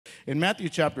In Matthew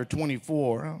chapter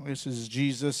 24, this is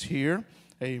Jesus here.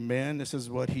 Amen. This is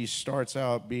what he starts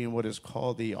out being what is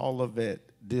called the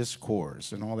Olivet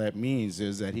Discourse. And all that means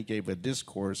is that he gave a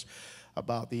discourse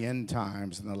about the end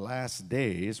times and the last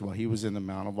days while he was in the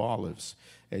Mount of Olives.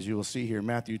 As you will see here,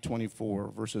 Matthew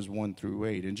 24, verses 1 through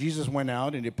 8. And Jesus went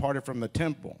out and departed from the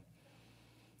temple.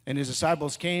 And his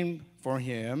disciples came for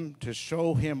him to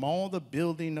show him all the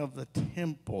building of the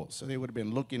temple. So they would have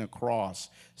been looking across,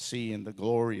 seeing the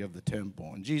glory of the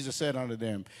temple. And Jesus said unto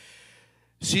them,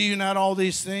 see you not all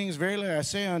these things? Verily I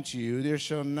say unto you, there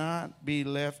shall not be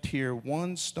left here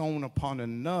one stone upon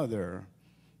another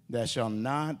that shall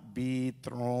not be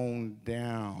thrown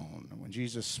down. When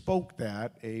Jesus spoke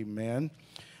that, amen,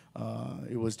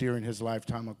 it was during his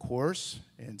lifetime, of course.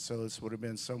 And so this would have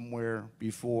been somewhere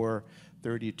before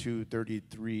 32,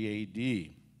 33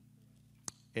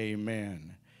 AD.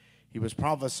 Amen. He was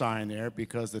prophesying there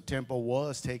because the temple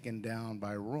was taken down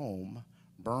by Rome,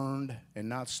 burned, and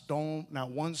not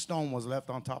one stone was left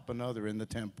on top of another in the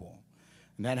temple.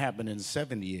 And that happened in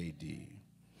 70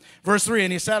 AD. Verse 3,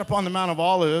 and he sat upon the Mount of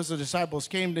Olives. The disciples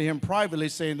came to him privately,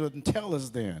 saying to him, tell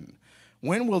us then,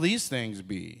 when will these things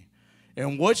be?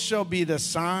 And what shall be the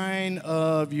sign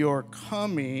of your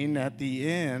coming at the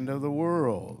end of the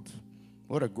world?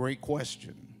 What a great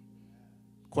question.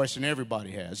 Question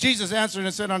everybody has. Jesus answered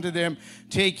and said unto them,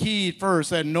 take heed first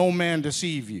that no man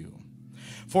deceive you.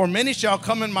 For many shall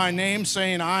come in my name,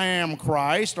 saying, I am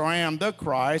Christ, or I am the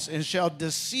Christ, and shall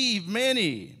deceive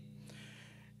many.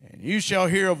 And you shall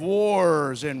hear of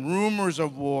wars and rumors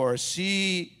of wars.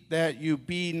 See that you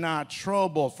be not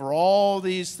troubled, for all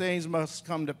these things must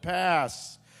come to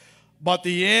pass. But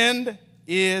the end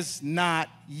is not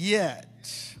yet.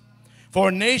 For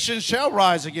nation shall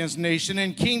rise against nation,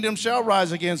 and kingdom shall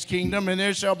rise against kingdom, and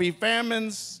there shall be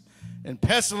famines and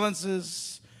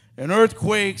pestilences and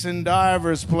earthquakes in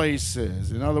divers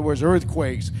places. In other words,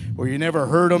 earthquakes where you never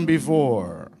heard them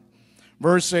before.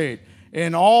 Verse 8,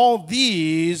 and all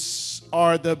these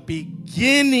are the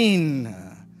beginning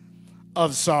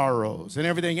of sorrows. And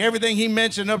everything he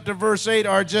mentioned up to verse 8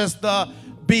 are just the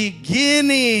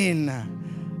beginning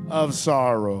of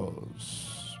sorrows.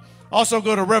 Also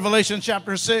go to Revelation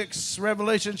chapter 6,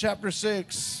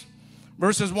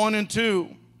 verses 1 and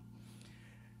 2.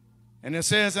 And it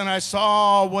says, and I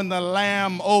saw when the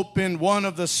Lamb opened one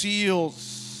of the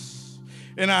seals,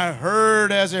 and I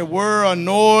heard as it were a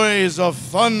noise of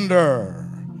thunder,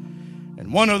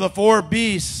 and one of the four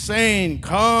beasts saying,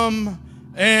 come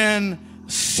and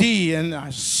see. And I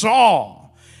saw,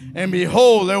 and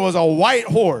behold, there was a white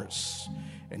horse,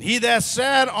 and he that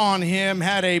sat on him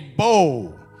had a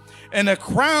bow, and a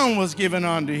crown was given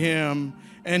unto him,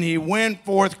 and he went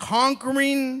forth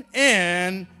conquering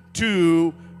and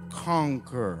to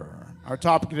conquer. Our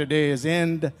topic today is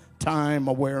end time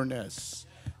awareness.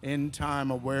 End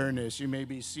time awareness. You may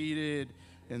be seated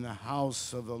in the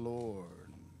house of the Lord.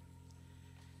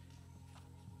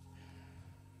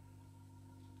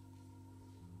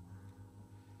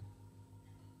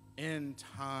 End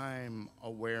time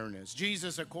awareness.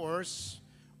 Jesus, of course,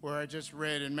 where I just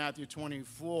read in Matthew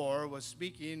 24, was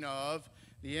speaking of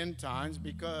the end times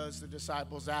because the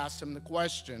disciples asked him the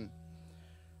question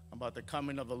about the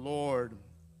coming of the Lord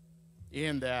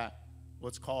in that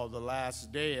what's called the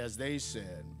last day, as they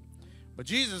said. But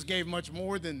Jesus gave much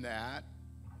more than that,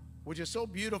 which is so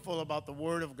beautiful about the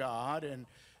Word of God, and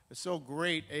it's so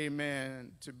great,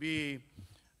 amen, to be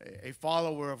a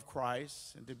follower of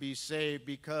Christ and to be saved,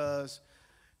 because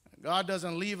God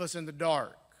doesn't leave us in the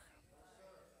dark.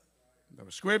 The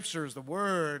scriptures, the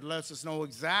word, lets us know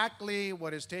exactly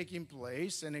what is taking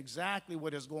place and exactly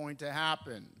what is going to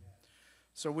happen.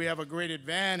 So we have a great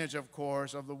advantage, of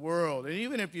course, of the world. And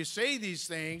even if you say these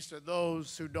things to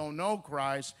those who don't know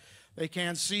Christ, they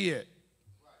can't see it.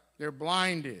 They're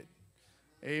blinded.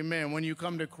 Amen. When you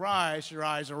come to Christ, your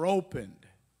eyes are opened.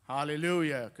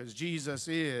 Hallelujah, because Jesus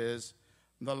is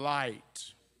the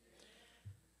light.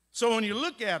 So when you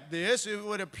look at this, it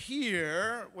would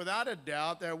appear, without a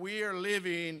doubt, that we are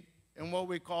living in what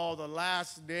we call the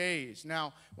last days.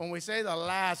 Now, when we say the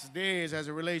last days as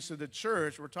it relates to the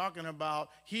church, we're talking about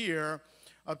here,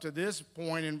 up to this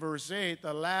point in verse 8,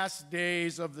 the last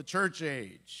days of the church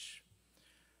age.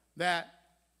 That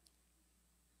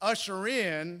usher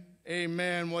in,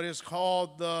 amen, what is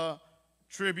called the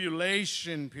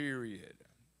tribulation period.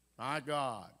 My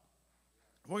God.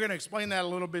 We're going to explain that a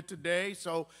little bit today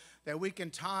so that we can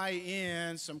tie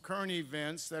in some current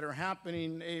events that are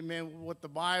happening, amen, what the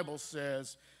Bible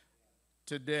says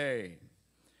today.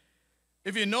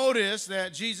 If you notice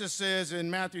that Jesus says in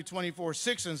Matthew 24,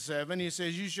 6 and 7, he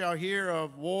says, you shall hear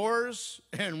of wars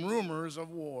and rumors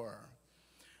of war.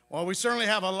 Well, we certainly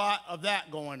have a lot of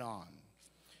that going on.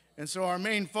 And so our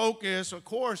main focus, of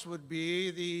course, would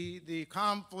be the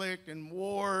conflict and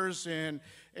wars and,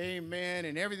 amen,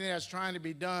 and everything that's trying to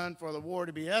be done for the war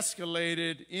to be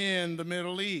escalated in the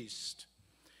Middle East.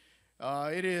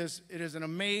 It is an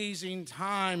amazing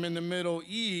time in the Middle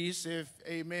East if,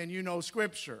 amen, you know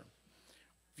Scripture.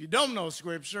 If you don't know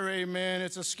Scripture, amen,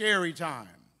 it's a scary time.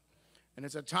 And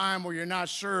it's a time where you're not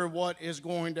sure what is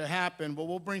going to happen, but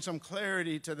we'll bring some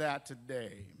clarity to that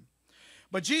today.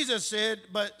 But Jesus said,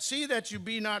 but see that you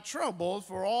be not troubled,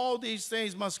 for all these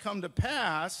things must come to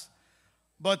pass,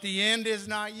 but the end is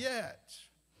not yet.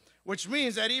 Which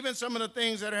means that even some of the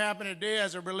things that are happening today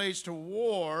as it relates to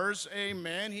wars,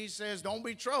 amen, he says, don't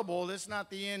be troubled, it's not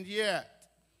the end yet.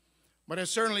 But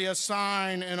it's certainly a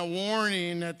sign and a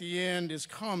warning that the end is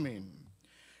coming.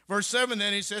 Verse 7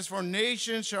 then he says, for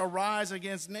nation shall rise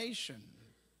against nation.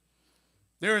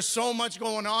 There is so much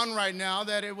going on right now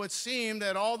that it would seem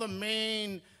that all the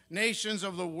main nations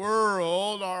of the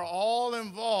world are all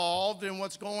involved in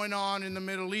what's going on in the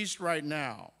Middle East right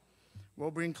now.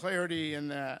 We'll bring clarity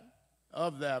in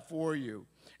of that for you.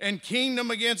 And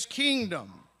kingdom against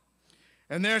kingdom.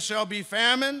 And there shall be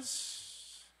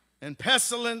famines and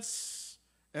pestilence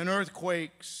and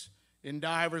earthquakes in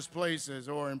divers places,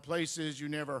 or in places you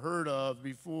never heard of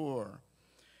before.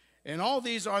 And all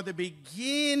these are the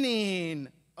beginning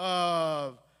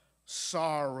of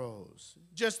sorrows.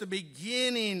 Just the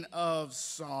beginning of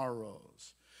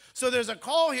sorrows. So there's a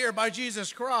call here by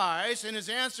Jesus Christ in his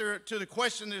answer to the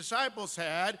question the disciples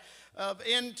had of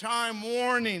end time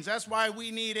warnings. That's why we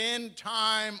need end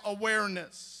time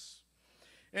awareness.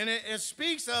 And it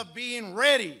speaks of being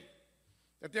ready.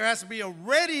 That there has to be a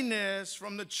readiness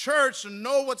from the church to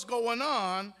know what's going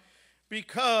on,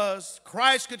 because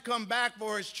Christ could come back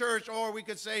for his church, or we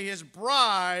could say his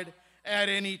bride, at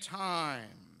any time.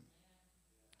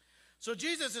 So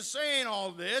Jesus is saying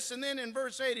all this, and then in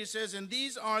verse 8 he says, and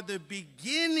these are the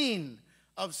beginning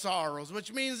of sorrows,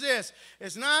 which means this: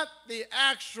 it's not the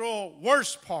actual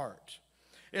worst part.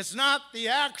 It's not the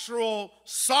actual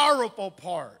sorrowful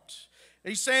part.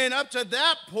 He's saying up to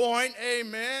that point,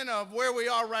 amen, of where we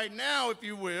are right now, if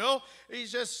you will,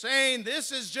 he's just saying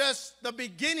this is just the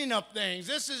beginning of things.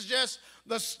 This is just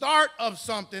the start of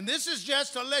something. This is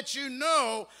just to let you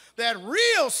know that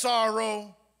real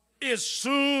sorrow is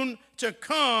soon to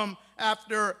come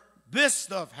after this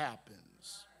stuff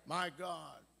happens. My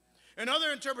God. In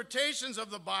other interpretations of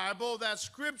the Bible, that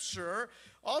scripture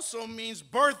also means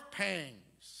birth pangs.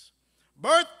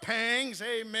 Birth pangs,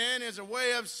 amen, is a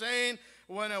way of saying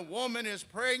when a woman is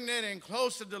pregnant and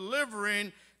close to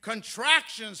delivering,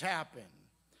 contractions happen.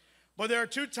 But there are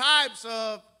two types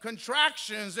of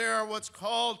contractions. There are what's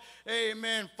called,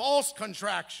 amen, false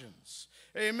contractions.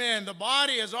 Amen. The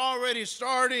body is already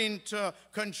starting to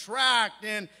contract,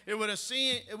 and it would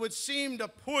seem to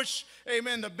push,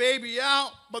 amen, the baby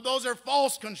out, but those are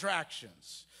false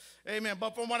contractions. Amen.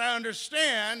 But from what I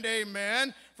understand,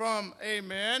 amen, from,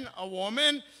 amen, a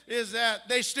woman, is that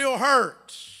they still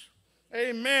hurt.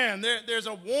 Amen. There's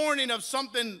a warning of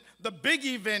something, the big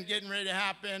event getting ready to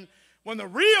happen, when the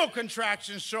real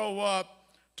contractions show up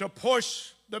to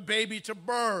push the baby to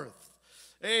birth.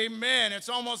 Amen. It's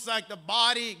almost like the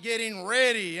body getting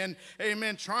ready and,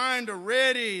 amen, trying to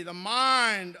ready the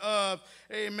mind of,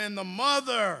 amen, the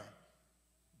mother.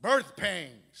 Birth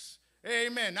pains.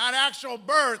 Amen. Not actual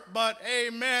birth, but,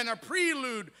 amen, a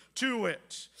prelude to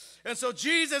it. And so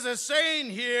Jesus is saying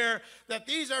here that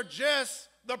these are just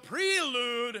the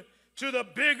prelude to the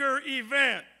bigger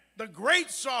event, the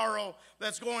great sorrow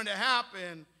that's going to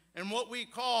happen in what we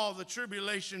call the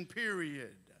tribulation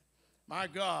period. My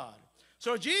God.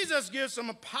 So Jesus gives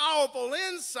some powerful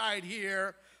insight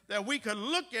here that we could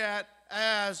look at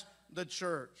as the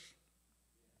church.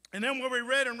 And then what we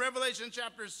read in Revelation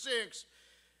chapter 6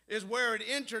 is where it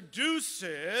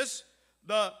introduces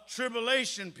the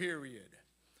tribulation period.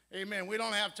 Amen. We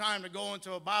don't have time to go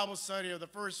into a Bible study of the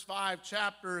first 5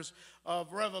 chapters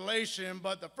of Revelation,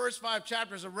 but the first 5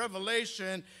 chapters of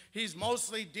Revelation, he's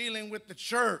mostly dealing with the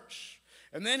church.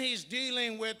 And then he's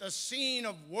dealing with a scene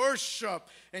of worship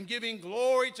and giving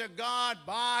glory to God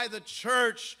by the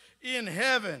church in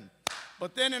heaven.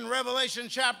 But then in Revelation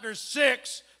chapter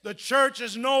 6, the church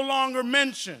is no longer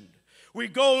mentioned. We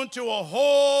go into a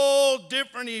whole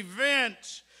different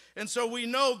event. And so we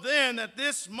know then that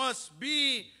this must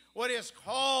be what is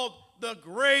called the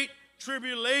Great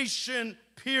Tribulation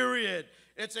period.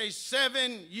 It's a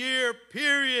 7-year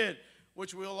period,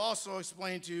 which we'll also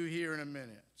explain to you here in a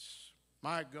minute.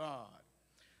 My God.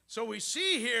 So we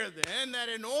see here then that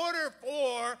in order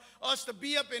for us to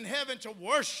be up in heaven to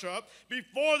worship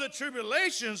before the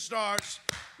tribulation starts,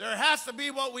 there has to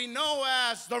be what we know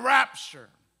as the rapture.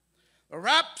 The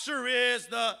rapture is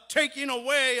the taking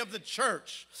away of the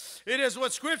church. It is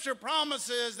what Scripture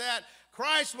promises, that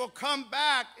Christ will come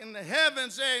back in the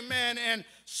heavens, amen, and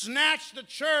snatch the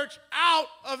church out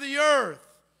of the earth.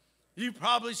 You've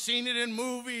probably seen it in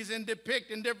movies and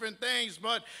depicting different things,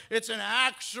 but it's an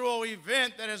actual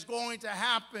event that is going to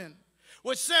happen.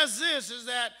 Which says this, is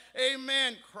that,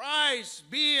 amen,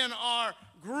 Christ being our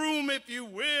groom, if you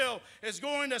will, is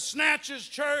going to snatch his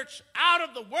church out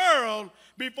of the world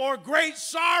before great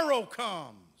sorrow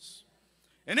comes.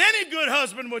 And any good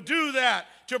husband would do that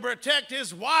to protect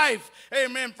his wife,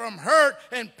 amen, from hurt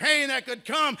and pain that could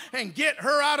come and get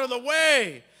her out of the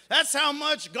way. That's how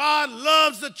much God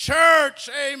loves the church,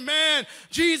 amen.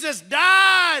 Jesus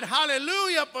died,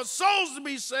 hallelujah, for souls to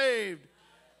be saved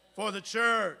for the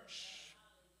church.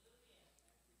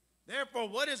 Therefore,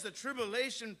 what is the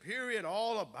tribulation period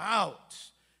all about?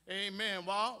 Amen.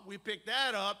 Well, we pick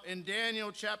that up in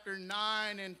Daniel chapter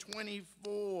 9 and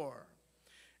 24.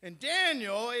 And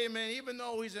Daniel, amen, even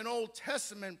though he's an Old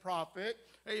Testament prophet,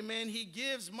 amen, he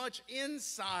gives much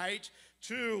insight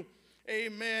to,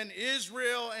 amen,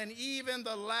 Israel and even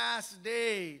the last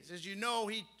days. As you know,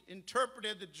 he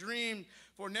interpreted the dream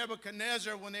for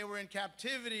Nebuchadnezzar when they were in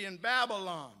captivity in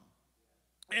Babylon.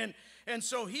 And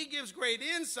so he gives great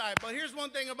insight. But here's one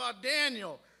thing about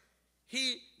Daniel.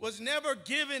 He was never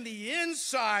given the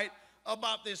insight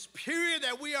about this period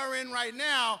that we are in right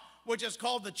now, which is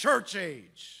called the church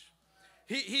age.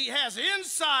 He has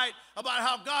insight about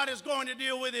how God is going to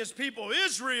deal with his people,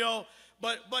 Israel,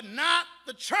 but not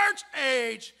the church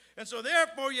age. And so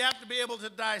therefore you have to be able to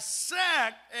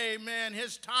dissect, amen,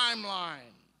 his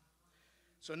timeline.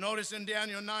 So notice in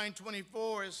Daniel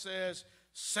 9:24 it says,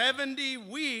 70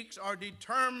 weeks are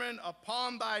determined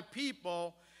upon thy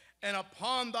people and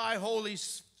upon thy holy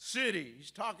city.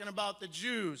 He's talking about the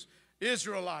Jews,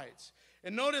 Israelites.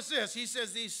 And notice this, he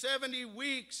says these 70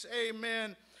 weeks,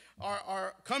 amen,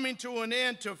 are coming to an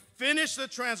end to finish the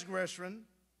transgression,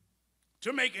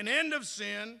 to make an end of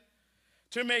sin,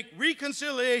 to make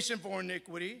reconciliation for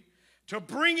iniquity, to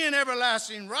bring in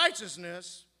everlasting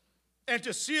righteousness, and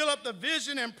to seal up the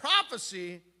vision and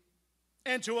prophecy,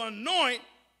 and to anoint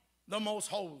the most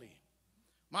holy.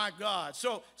 My God.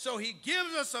 So he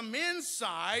gives us some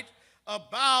insight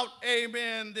about,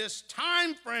 amen, this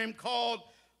time frame called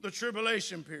the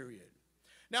tribulation period.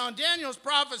 Now in Daniel's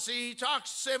prophecy, he talks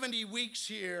 70 weeks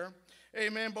here,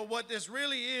 amen, but what this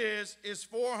really is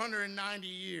 490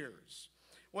 years.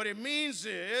 What it means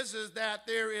is that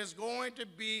there is going to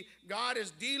be, God is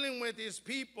dealing with his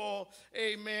people,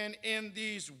 amen, in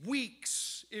these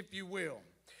weeks, if you will.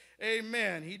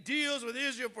 Amen. He deals with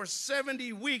Israel for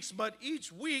 70 weeks, but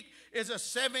each week is a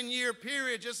 7-year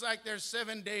period, just like there's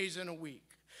 7 days in a week.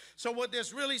 So what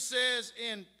this really says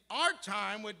in our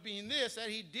time would be this, that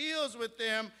he deals with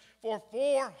them for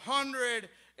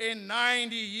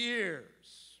 490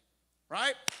 years,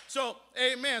 right? So,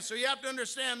 amen. So you have to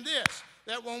understand this,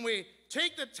 that when we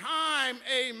take the time,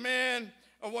 amen,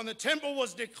 when the temple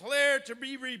was declared to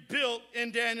be rebuilt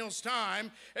in Daniel's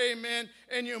time, amen,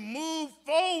 and you move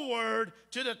forward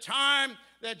to the time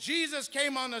that Jesus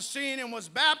came on the scene and was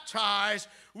baptized,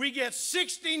 we get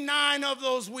 69 of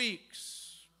those weeks.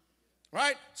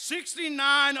 Right?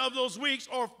 69 of those weeks,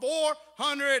 or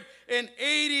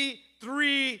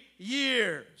 483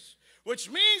 years.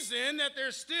 Which means then that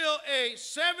there's still a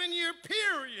 7-year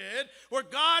period where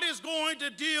God is going to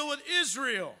deal with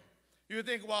Israel. You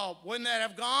think, well, wouldn't that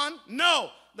have gone?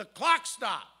 No, the clock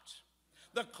stopped.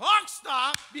 The clock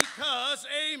stopped because,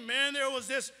 amen, there was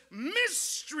this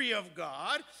mystery of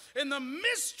God. And the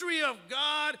mystery of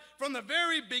God from the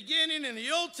very beginning in the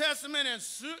Old Testament and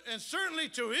certainly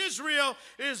to Israel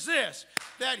is this,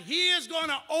 that he is going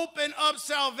to open up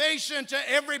salvation to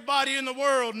everybody in the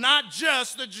world, not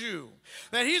just the Jew.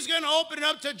 That he's going to open it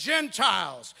up to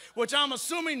Gentiles, which I'm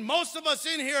assuming most of us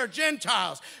in here are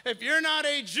Gentiles. If you're not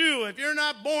a Jew, if you're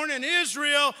not born in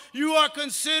Israel, you are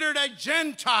considered a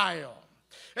Gentile.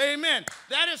 Amen.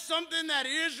 That is something that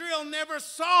Israel never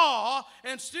saw,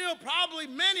 and still probably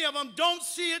many of them don't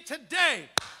see it today.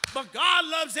 But God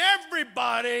loves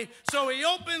everybody, so he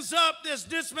opens up this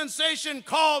dispensation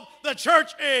called the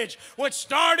church age, which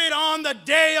started on the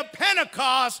day of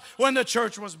Pentecost when the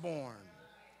church was born.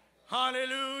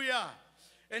 Hallelujah.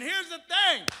 And here's the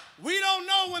thing. We don't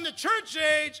know when the church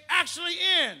age actually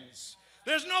ends.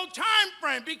 There's no time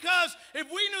frame, because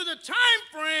if we knew the time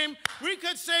frame, we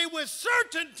could say with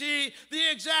certainty the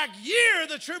exact year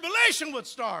the tribulation would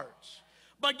start.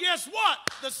 But guess what?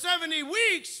 The 70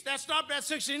 weeks that stopped at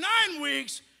 69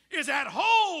 weeks is at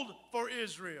hold for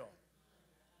Israel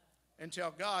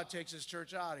until God takes his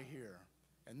church out of here.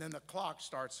 And then the clock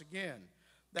starts again.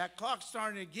 That clock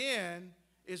starting again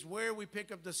is where we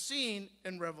pick up the scene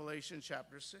in Revelation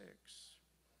chapter 6.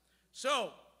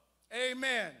 So,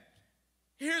 amen.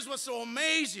 Here's what's so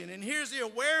amazing, and here's the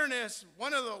awareness.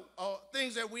 One of the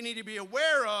things that we need to be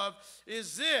aware of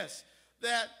is this,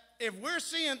 that if we're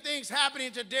seeing things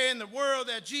happening today in the world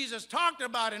that Jesus talked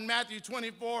about in Matthew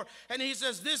 24, and he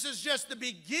says this is just the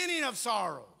beginning of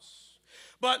sorrows.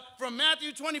 But from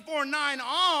Matthew 24:9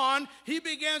 on, he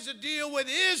begins to deal with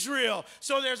Israel.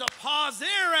 So there's a pause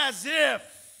there as if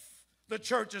the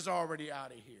church is already out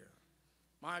of here.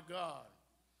 My God.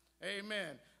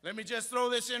 Amen. Let me just throw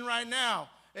this in right now.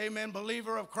 Amen.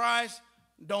 Believer of Christ,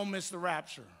 don't miss the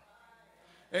rapture.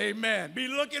 Amen. Be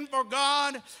looking for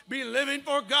God. Be living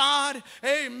for God.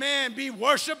 Amen. Be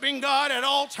worshiping God at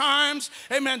all times.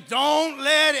 Amen. Don't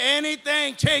let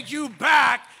anything take you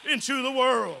back into the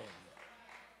world.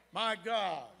 My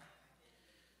God.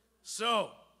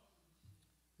 So,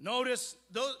 notice,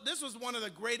 this was one of the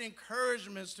great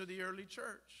encouragements to the early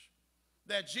church,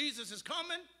 that Jesus is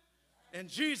coming and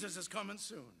Jesus is coming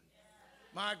soon.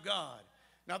 My God.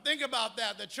 Now think about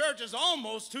that. The church is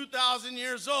almost 2,000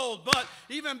 years old, but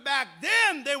even back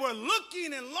then they were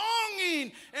looking and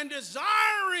longing and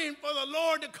desiring for the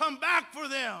Lord to come back for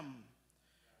them.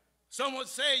 Some would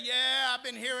say, yeah, I've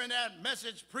been hearing that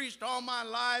message preached all my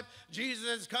life. Jesus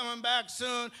is coming back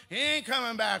soon. He ain't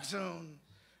coming back soon.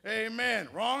 Amen.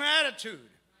 Wrong attitude.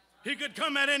 He could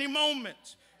come at any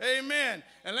moment. Amen.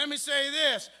 And let me say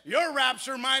this. Your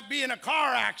rapture might be in a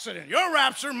car accident. Your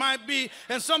rapture might be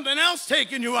in something else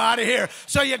taking you out of here.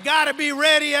 So you got to be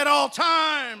ready at all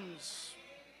times.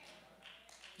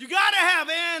 You got to have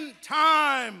end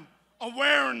time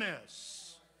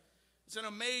awareness. It's an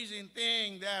amazing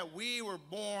thing that we were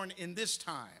born in this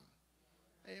time.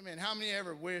 Amen. How many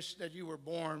ever wish that you were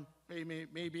born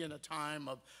maybe in a time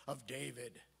of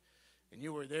David? And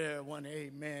you were there when,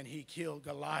 amen, he killed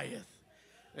Goliath.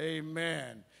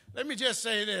 Amen. Let me just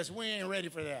say this. We ain't ready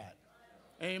for that.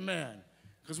 Amen.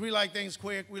 Because we like things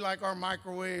quick. We like our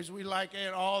microwaves. We like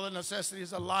all the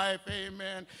necessities of life.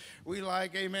 Amen. We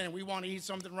like, amen, we want to eat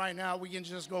something right now. We can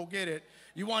just go get it.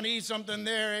 You want to eat something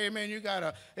there, amen, you got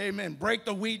to, amen, break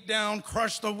the wheat down,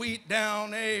 crush the wheat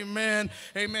down, amen,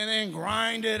 amen, and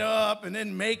grind it up and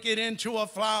then make it into a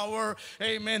flour,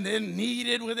 amen, then knead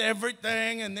it with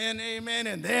everything and then, amen,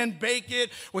 and then bake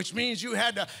it, which means you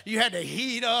had to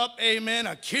heat up, amen,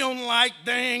 a kiln-like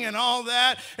thing and all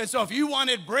that. And so if you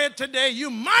wanted bread today, you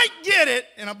might get it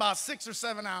in about 6 or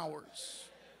 7 hours.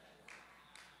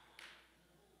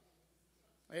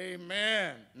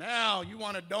 Amen. Now, you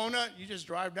want a donut, you just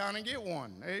drive down and get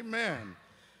one. Amen.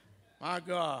 My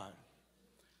God.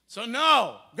 So,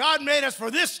 no, God made us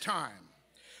for this time.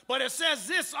 But it says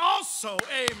this also,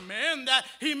 amen, that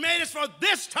he made us for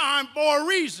this time for a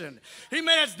reason. He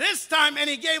made us this time and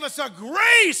he gave us a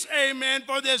grace, amen,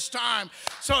 for this time.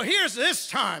 So here's this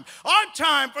time. Our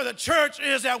time for the church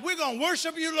is that we're going to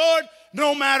worship you, Lord,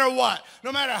 no matter what.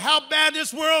 No matter how bad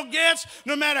this world gets,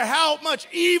 no matter how much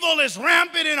evil is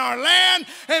rampant in our land,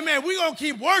 amen, we're going to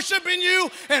keep worshiping you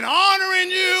and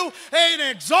honoring you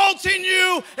and exalting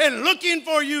you and looking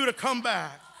for you to come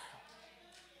back.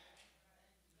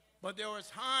 But there was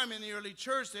time in the early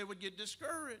church they would get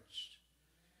discouraged.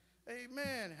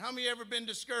 Amen. How many ever been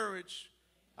discouraged?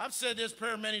 I've said this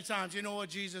prayer many times. You know what,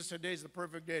 Jesus, today's the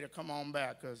perfect day to come on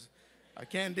back because I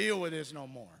can't deal with this no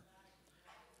more.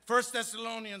 1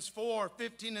 Thessalonians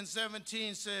 4:15 and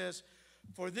 17 says,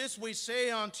 "For this we say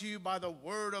unto you by the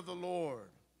word of the Lord,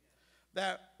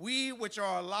 that we which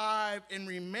are alive and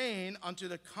remain unto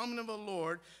the coming of the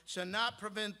Lord shall not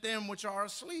prevent them which are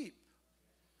asleep."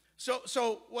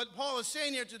 So what Paul is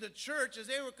saying here to the church is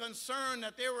they were concerned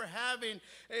that they were having,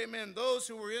 amen, those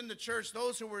who were in the church,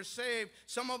 those who were saved,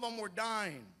 some of them were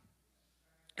dying.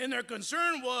 And their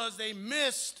concern was they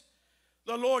missed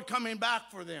the Lord coming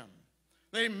back for them.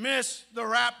 They missed the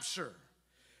rapture.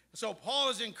 So Paul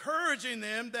is encouraging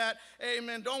them that,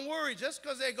 amen, don't worry, just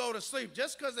because they go to sleep,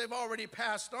 just because they've already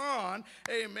passed on,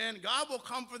 amen, God will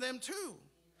come for them too.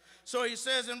 So he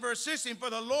says in verse 16,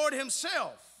 "For the Lord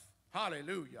himself,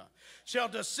 hallelujah, shall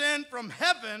descend from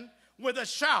heaven with a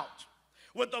shout,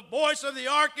 with the voice of the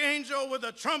archangel, with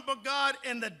the trump of God,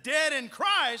 and the dead in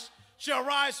Christ shall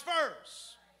rise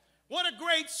first." What a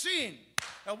great scene.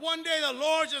 And one day the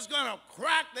Lord's just going to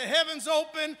crack the heavens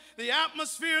open, the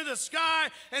atmosphere, the sky,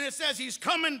 and it says he's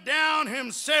coming down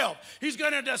himself. He's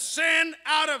going to descend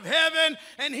out of heaven,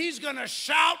 and he's going to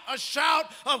shout a shout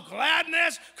of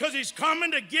gladness because he's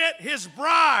coming to get his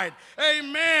bride.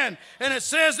 Amen. And it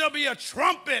says there'll be a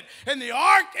trumpet, and the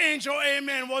archangel,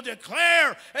 amen, will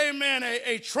declare, amen,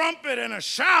 a trumpet and a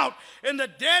shout, and the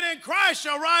dead in Christ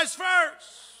shall rise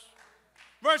first.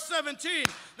 Verse 17,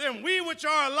 then we which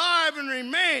are alive and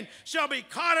remain shall be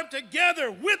caught up together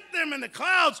with them in the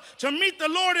clouds to meet the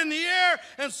Lord in the air,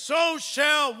 and so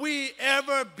shall we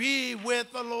ever be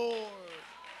with the Lord.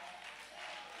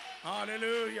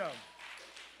 Hallelujah.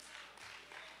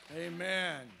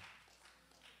 Amen.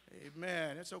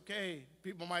 Amen. It's okay.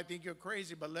 People might think you're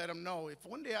crazy, but let them know. If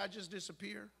one day I just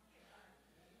disappear,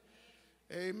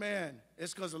 amen,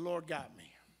 it's because the Lord got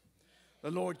me.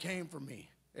 The Lord came for me.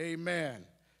 Amen.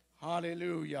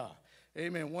 Hallelujah.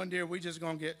 Amen. One day we're just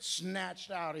going to get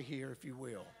snatched out of here, if you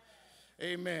will.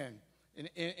 Amen.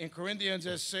 In Corinthians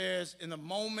it says, in the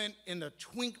moment, in the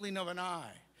twinkling of an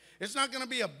eye. It's not going to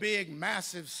be a big,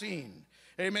 massive scene.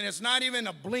 Amen. It's not even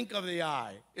a blink of the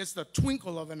eye. It's the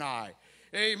twinkle of an eye.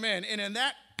 Amen. And in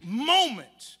that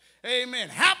moment, amen,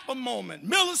 half a moment,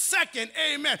 millisecond,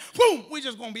 amen, boom, we're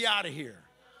just going to be out of here.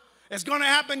 It's going to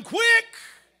happen quick.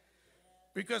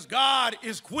 Because God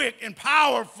is quick and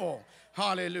powerful.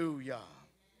 Hallelujah.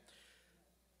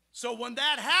 So when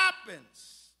that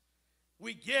happens,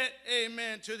 we get,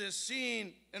 amen, to this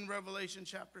scene in Revelation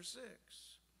chapter 6,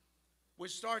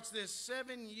 which starts this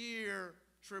 7-year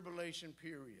tribulation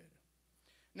period.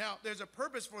 Now, there's a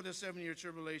purpose for this 7-year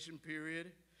tribulation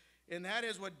period, and that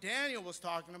is what Daniel was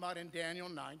talking about in Daniel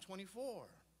 9:24.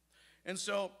 And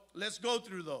so let's go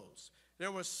through those.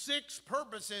 There were 6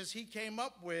 purposes he came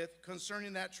up with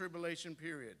concerning that tribulation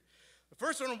period. The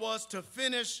first one was to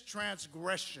finish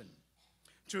transgression.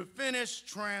 To finish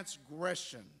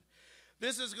transgression.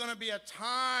 This is going to be a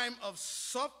time of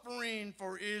suffering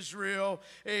for Israel,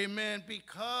 amen,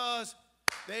 because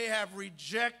they have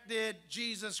rejected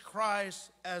Jesus Christ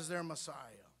as their Messiah.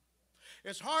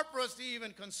 It's hard for us to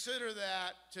even consider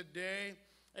that today,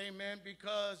 amen,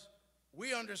 because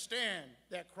we understand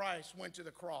that Christ went to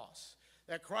the cross.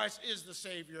 That Christ is the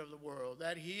Savior of the world,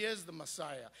 that he is the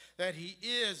Messiah, that he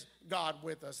is God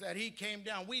with us, that he came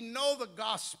down. We know the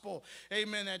gospel,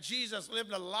 amen, that Jesus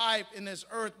lived a life in this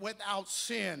earth without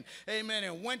sin, amen,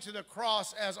 and went to the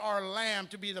cross as our lamb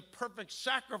to be the perfect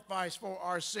sacrifice for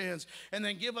our sins and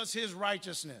then give us his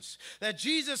righteousness. That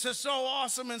Jesus is so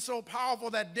awesome and so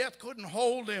powerful that death couldn't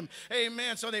hold him,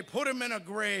 amen, so they put him in a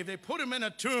grave, they put him in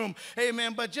a tomb,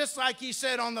 amen, but just like he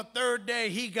said on the 3rd day,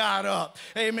 he got up,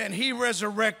 amen, he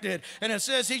resurrected, and it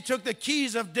says he took the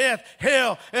keys of death,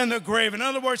 hell, and the grave. In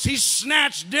other words, he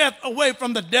snatched death away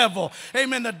from the devil.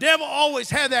 Amen. The devil always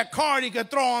had that card he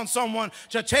could throw on someone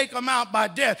to take them out by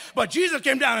death. But Jesus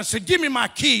came down and said, give me my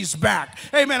keys back.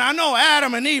 Amen. I know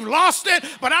Adam and Eve lost it,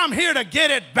 but I'm here to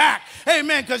get it back.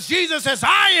 Amen. Because Jesus says,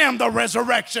 I am the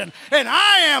resurrection and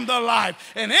I am the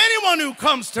life. And anyone who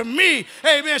comes to me,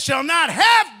 amen, shall not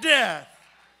have death,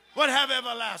 but have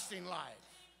everlasting life.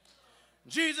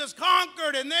 Jesus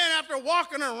conquered, and then after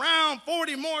walking around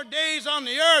 40 more days on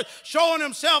the earth, showing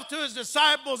himself to his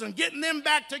disciples and getting them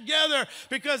back together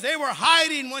because they were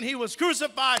hiding when he was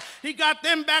crucified, he got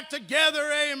them back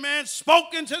together, amen,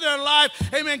 spoke into their life,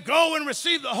 amen, go and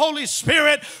receive the Holy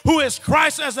Spirit, who is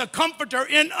Christ as a comforter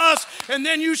in us, and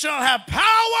then you shall have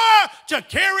power to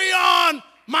carry on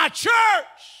my church.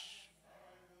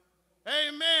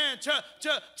 Amen.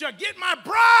 To get my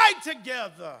bride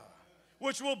together,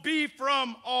 which will be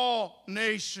from all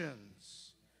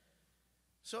nations.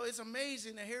 So it's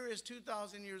amazing that here it is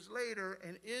 2,000 years later,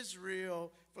 and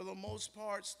Israel, for the most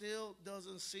part, still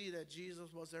doesn't see that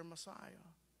Jesus was their Messiah.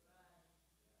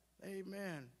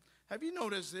 Amen. Have you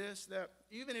noticed this, that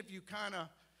even if you kind of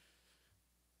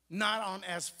not on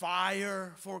as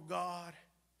fire for God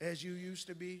as you used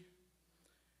to be,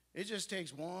 it just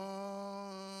takes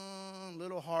one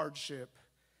little hardship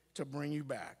to bring you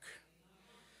back.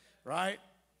 Right?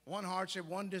 One hardship,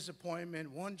 one disappointment,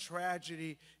 one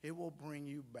tragedy, it will bring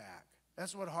you back.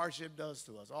 That's what hardship does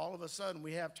to us. All of a sudden,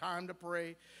 we have time to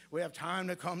pray. We have time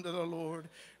to come to the Lord.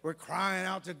 We're crying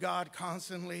out to God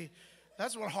constantly.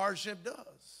 That's what hardship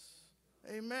does.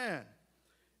 Amen.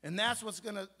 And that's what's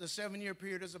the 7-year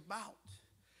period is about.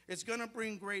 It's going to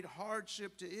bring great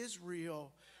hardship to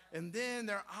Israel, and then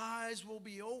their eyes will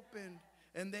be opened,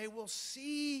 and they will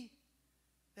see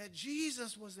that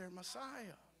Jesus was their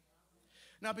Messiah.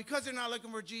 Now, because they're not looking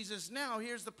for Jesus now,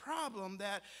 here's the problem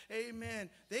that, amen,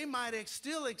 they might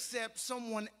still accept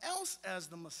someone else as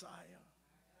the Messiah.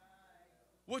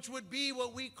 which would be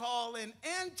what we call an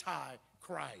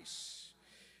antichrist.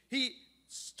 He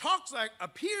talks like,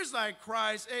 appears like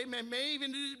Christ, amen, may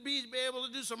even be able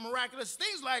to do some miraculous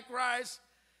things like Christ,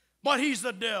 but he's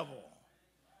the devil.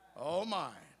 Oh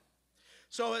my.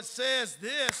 So it says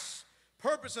this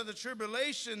purpose of the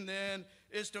tribulation then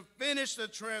is to finish the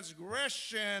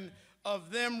transgression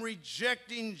of them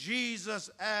rejecting Jesus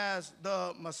as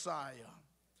the Messiah.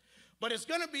 But it's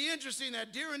going to be interesting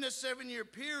that during this 7-year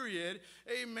period,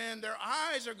 amen, their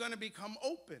eyes are going to become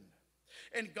open.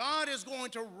 And God is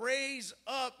going to raise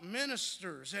up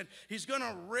ministers, and he's going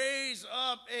to raise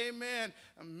up, amen,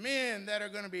 men that are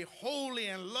going to be holy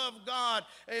and love God,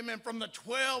 amen, from the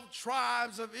 12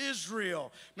 tribes of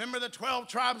Israel. Remember the 12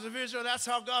 tribes of Israel? That's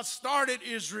how God started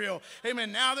Israel.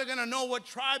 Amen. Now they're going to know what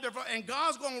tribe they're from, and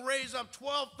God's going to raise up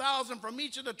 12,000 from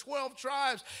each of the 12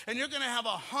 tribes, and you're going to have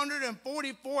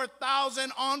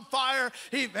 144,000 on fire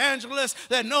evangelists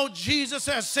that know Jesus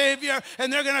as Savior,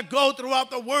 and they're going to go throughout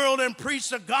the world and preach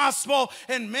the gospel,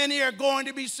 and many are going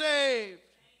to be saved.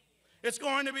 It's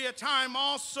going to be a time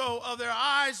also of their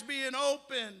eyes being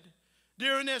opened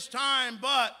during this time,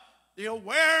 but the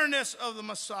awareness of the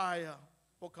Messiah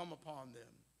will come upon them.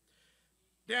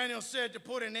 Daniel said to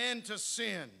put an end to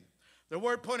sin. The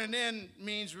word put an end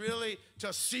means really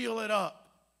to seal it up.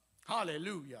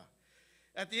 Hallelujah.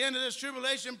 At the end of this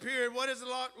tribulation period, what is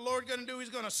the Lord going to do? He's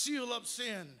going to seal up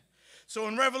sin. So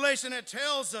in Revelation, it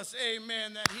tells us,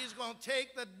 amen, that he's going to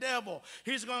take the devil,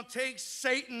 he's going to take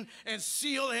Satan and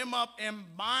seal him up and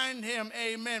bind him,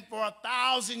 amen, for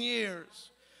 1,000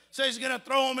 years. So he's going to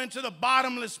throw him into the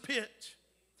bottomless pit.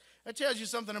 That tells you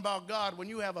something about God when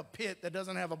you have a pit that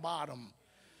doesn't have a bottom.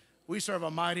 We serve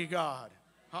a mighty God.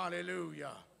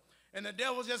 Hallelujah. And the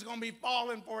devil's just going to be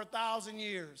falling for 1,000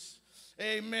 years.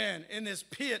 Amen. In this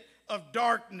pit of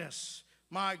darkness,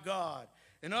 my God.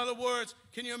 In other words,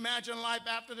 can you imagine life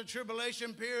after the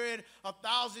tribulation period?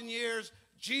 1,000 years,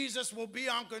 Jesus will be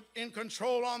in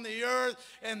control on the earth,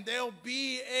 and there'll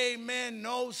be, amen,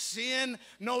 no sin,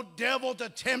 no devil to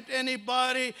tempt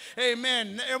anybody.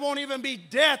 Amen. There won't even be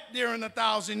death during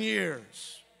 1,000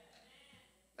 years.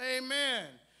 Amen.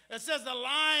 It says the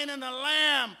lion and the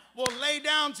lamb will lay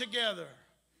down together.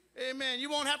 Amen. You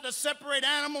won't have to separate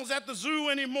animals at the zoo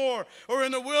anymore or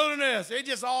in the wilderness. They're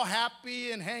just all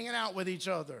happy and hanging out with each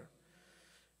other.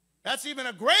 That's even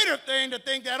a greater thing to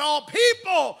think that all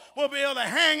people will be able to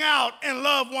hang out and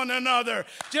love one another,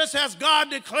 just as God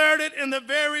declared it in the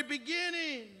very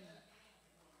beginning.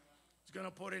 He's going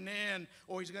to put an end,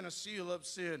 or he's going to seal up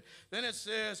sin. Then it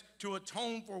says to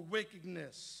atone for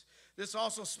wickedness. This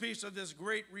also speaks of this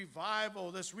great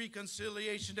revival, this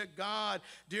reconciliation to God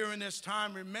during this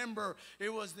time. Remember,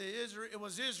 it was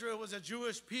a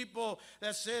Jewish people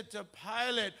that said to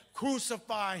Pilate,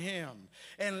 crucify him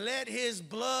and let his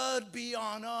blood be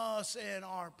on us and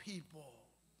our people.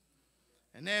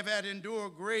 And they've had to endure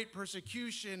great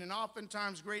persecution and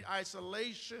oftentimes great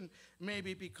isolation,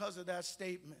 maybe because of that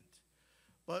statement.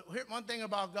 But one thing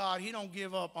about God, he don't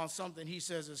give up on something he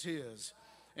says is his.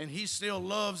 And he still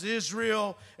loves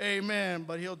Israel, amen,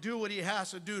 but he'll do what he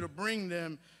has to do to bring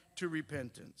them to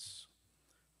repentance.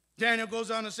 Daniel goes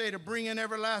on to say to bring in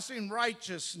everlasting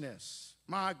righteousness,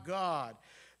 my God,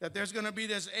 that there's going to be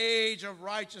this age of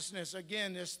righteousness,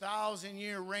 again, this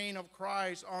 1,000-year reign of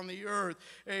Christ on the earth,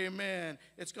 amen.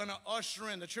 It's going to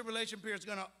usher in, the tribulation period is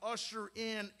going to usher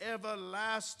in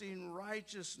everlasting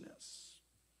righteousness.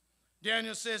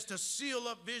 Daniel says to seal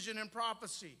up vision and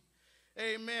prophecy.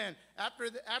 Amen. After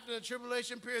the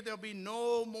tribulation period, there'll be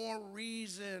no more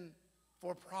reason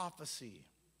for prophecy,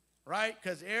 right?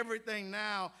 Because everything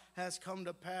now has come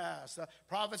to pass.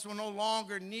 Prophets will no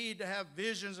longer need to have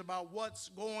visions about what's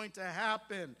going to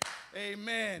happen.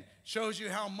 Amen. Shows you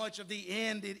how much of the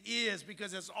end it is,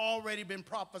 because it's already been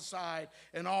prophesied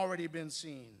and already been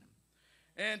seen.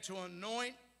 And to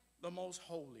anoint the most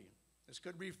holy. This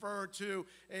could refer to,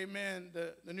 amen,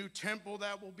 the new temple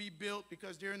that will be built,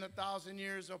 because during the 1,000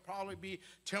 years there'll probably be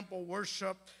temple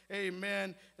worship.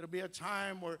 Amen. It'll be a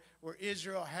time where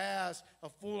Israel has a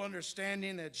full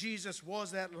understanding that Jesus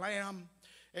was that lamb.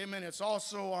 Amen. It's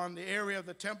also on the area of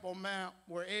the Temple Mount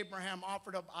where Abraham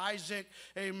offered up Isaac.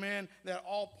 Amen. That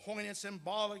all pointed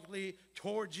symbolically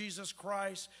toward Jesus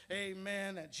Christ.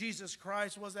 Amen. That Jesus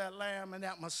Christ was that lamb and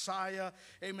that Messiah.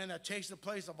 Amen. That takes the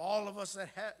place of all of us that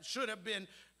should have been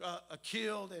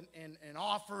killed and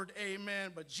offered.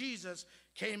 Amen. But Jesus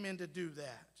came in to do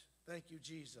that. Thank you,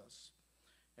 Jesus.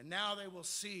 And now they will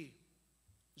see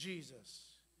Jesus.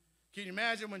 Can you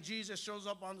imagine when Jesus shows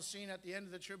up on the scene at the end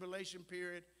of the tribulation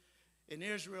period, and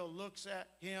Israel looks at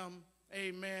him,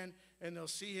 amen, and they'll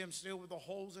see him still with the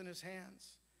holes in his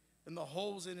hands and the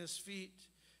holes in his feet.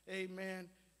 amen,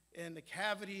 and the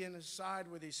cavity in his side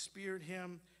where they speared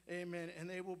him, amen, and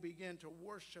they will begin to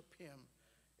worship him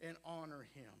and honor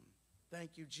him.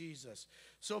 Thank you, Jesus.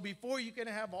 So before you can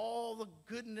have all the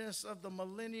goodness of the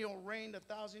millennial reign, the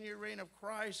 1,000-year reign of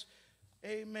Christ,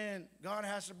 amen, God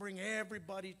has to bring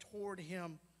everybody toward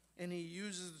him, and he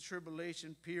uses the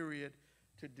tribulation period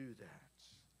to do that.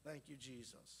 Thank you,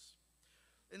 Jesus.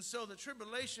 And so the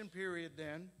tribulation period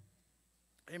then,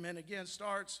 amen, again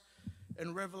starts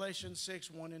in Revelation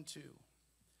 6:1-2.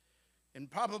 And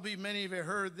probably many of you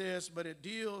heard this, but it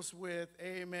deals with,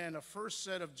 amen, a first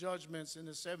set of judgments in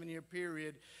the 7-year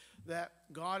period that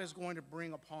God is going to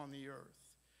bring upon the earth.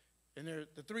 And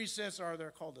the three sets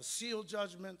they're called the seal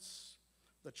judgments,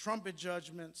 the trumpet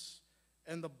judgments,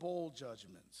 and the bowl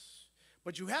judgments.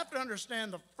 But you have to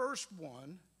understand the first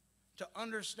one to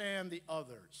understand the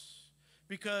others,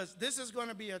 because this is going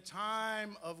to be a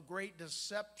time of great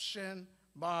deception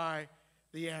by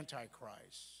the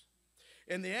Antichrist.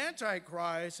 And the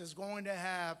Antichrist is going to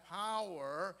have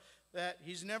power that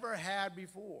he's never had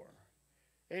before.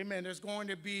 Amen. There's going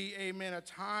to be, amen, a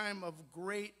time of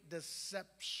great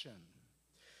deception.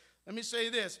 Let me say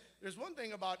this. There's one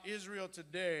thing about Israel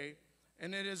today,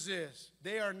 and it is this.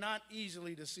 They are not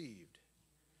easily deceived.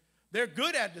 They're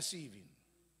good at deceiving.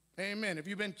 Amen. If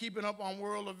you've been keeping up on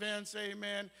world events,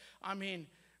 amen, I mean,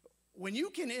 when you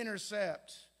can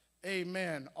intercept,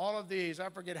 amen, all of these, I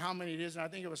forget how many it is, and I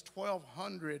think it was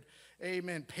 1,200,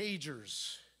 amen,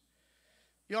 pagers.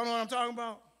 Y'all know what I'm talking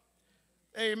about?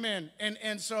 Amen.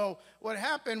 And so what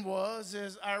happened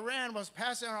is Iran was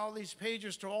passing out all these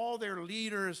pagers to all their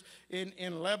leaders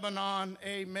in Lebanon,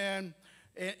 amen.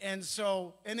 And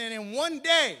then in one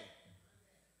day,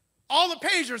 all the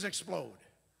pagers explode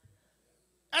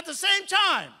at the same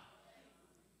time.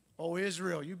 Oh,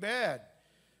 Israel, you bad.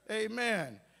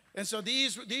 Amen. And so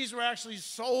these were actually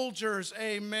soldiers,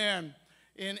 amen,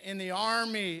 in the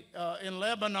army in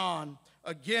Lebanon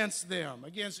against them,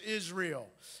 against Israel.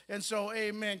 And so,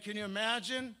 amen, can you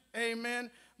imagine?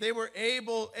 Amen. They were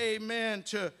able, amen,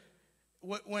 to,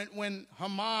 when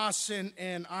Hamas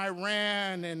and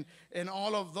Iran and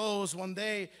all of those, when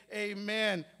they,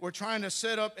 amen, were trying to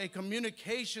set up a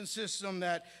communication system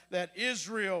that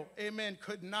Israel, amen,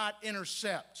 could not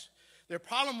intercept. Their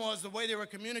problem was the way they were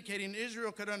communicating,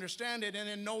 Israel could understand it and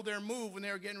then know their move when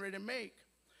they were getting ready to make.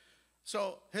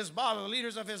 So Hezbollah, the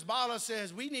leaders of Hezbollah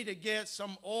says, we need to get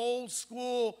some old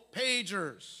school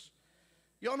pagers.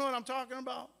 Y'all know what I'm talking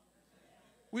about?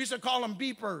 We used to call them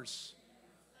beepers.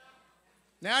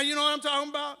 Now you know what I'm talking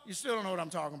about? You still don't know what I'm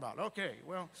talking about. Okay,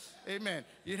 well, amen.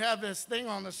 You'd have this thing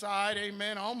on the side,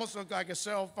 amen, almost looked like a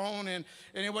cell phone, and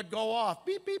it would go off,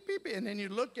 beep, beep, beep, and then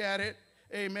you'd look at it,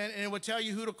 amen, and it would tell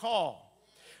you who to call.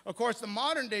 Of course, the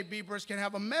modern day beepers can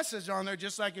have a message on there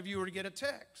just like if you were to get a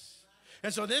text.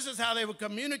 And so this is how they would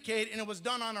communicate, and it was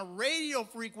done on a radio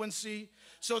frequency,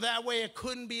 so that way it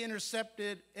couldn't be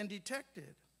intercepted and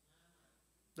detected.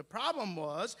 The problem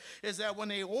is that when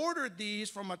they ordered these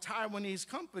from a Taiwanese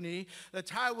company, the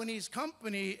Taiwanese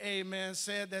company, amen,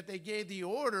 said that they gave the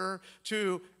order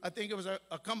to, I think it was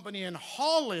a company in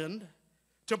Holland,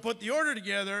 to put the order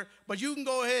together, but you can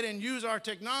go ahead and use our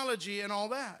technology and all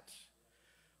that.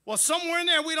 Well, somewhere in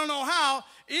there, we don't know how,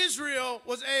 Israel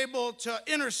was able to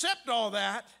intercept all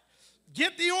that,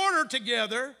 get the order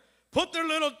together, put their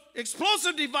little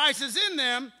explosive devices in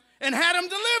them, and had them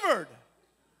delivered.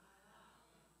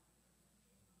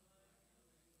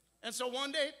 And so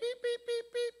one day, beep, beep,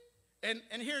 beep, beep.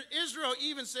 And here Israel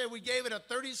even said we gave it a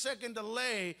 30-second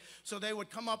delay so they would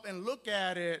come up and look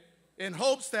at it in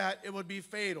hopes that it would be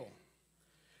fatal.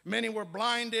 Many were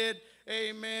blinded,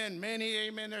 amen. Many,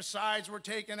 amen, their sides were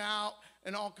taken out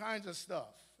and all kinds of stuff.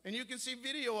 And you can see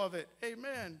video of it,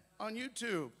 amen, on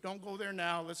YouTube. Don't go there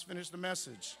now. Let's finish the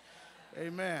message.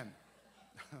 Amen.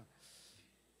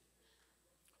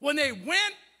 When they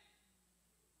went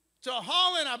to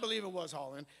Holland, I believe it was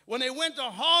Holland, when they went to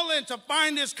Holland to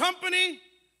find this company,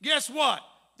 guess what?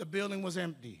 The building was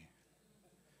empty.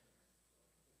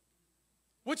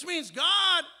 Which means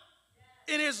God,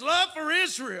 in his love for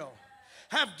Israel,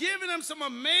 have given them some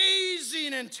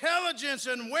amazing intelligence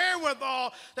and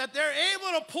wherewithal that they're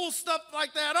able to pull stuff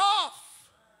like that off.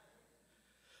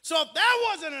 So if that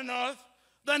wasn't enough,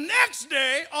 the next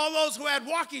day, all those who had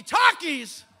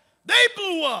walkie-talkies, they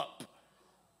blew up.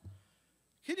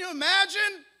 Can you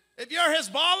imagine if you're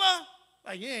Hezbollah?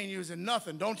 Like, you ain't using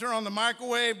nothing. Don't turn on the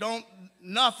microwave. Don't,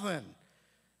 nothing.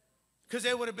 Because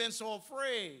they would have been so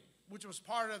afraid, which was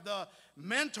part of the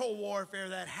mental warfare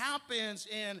that happens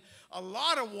in a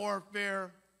lot of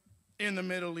warfare in the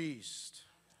Middle East.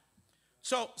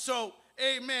 So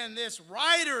amen, this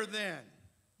writer then,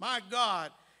 my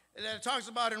God, that it talks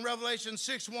about in Revelation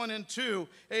 6:1-2.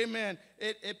 Amen.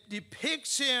 It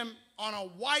depicts him on a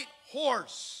white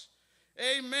horse.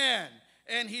 Amen.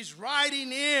 And he's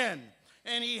riding in.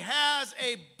 And he has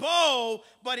a bow,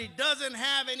 but he doesn't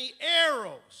have any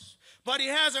arrows. But he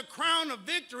has a crown of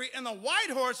victory. And the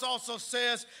white horse also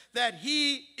says that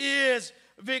he is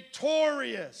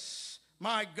victorious.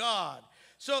 My God.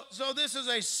 So this is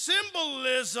a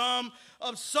symbolism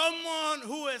of someone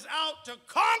who is out to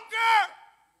conquer,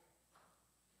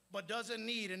 but doesn't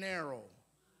need an arrow.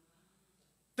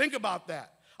 Think about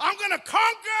that. I'm going to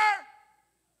conquer.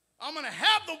 I'm going to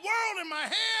have the world in my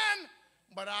hand,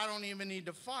 but I don't even need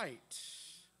to fight.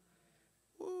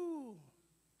 Woo.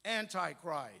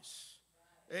 Antichrist.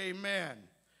 Amen.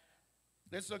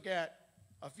 Let's look at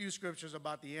a few scriptures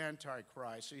about the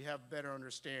Antichrist so you have better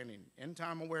understanding. End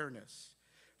time awareness.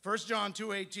 1 John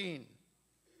 2:18.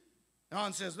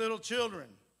 John says, little children,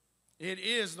 it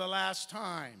is the last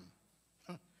time.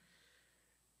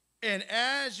 And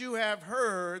as you have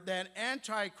heard that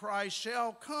Antichrist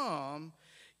shall come,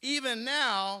 even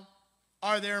now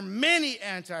are there many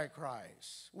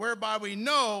antichrists, whereby we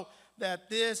know that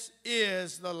this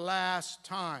is the last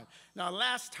time. Now,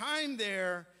 last time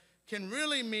there can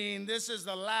really mean this is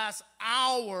the last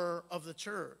hour of the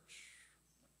church.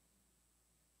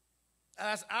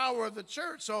 Last hour of the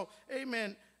church. So,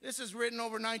 amen, this is written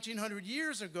over 1900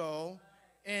 years ago,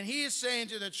 and he is saying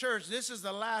to the church, this is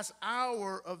the last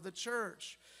hour of the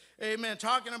church. Amen.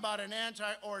 Talking about an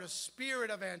the spirit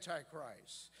of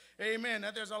Antichrist. Amen.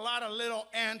 That there's a lot of little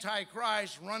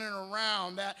antichrists running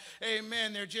around that,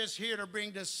 amen, they're just here to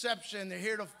bring deception. They're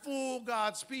here to fool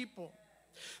God's people.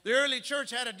 The early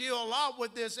church had to deal a lot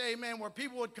with this, amen, where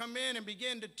people would come in and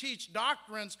begin to teach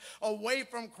doctrines away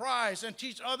from Christ and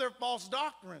teach other false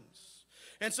doctrines.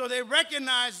 And so they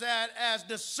recognized that as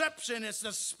deception. It's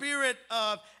the spirit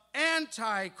of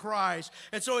Antichrist.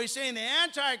 And so he's saying the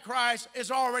Antichrist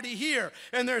is already here,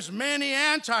 and there's many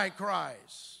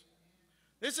Antichrists.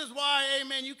 This is why,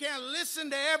 amen, you can't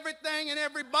listen to everything and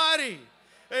everybody.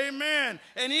 Amen.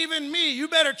 And even me, you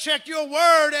better check your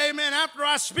word, amen, after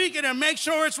I speak it and make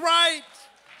sure it's right.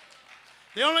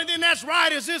 The only thing that's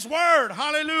right is this word.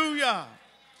 Hallelujah.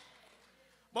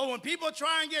 But when people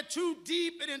try and get too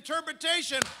deep in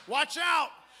interpretation, watch out.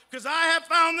 Because I have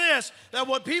found this, that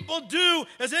what people do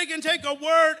is they can take a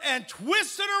word and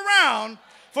twist it around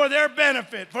for their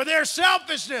benefit, for their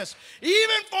selfishness,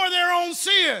 even for their own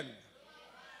sin.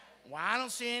 Well, I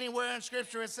don't see anywhere in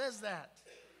Scripture it says that.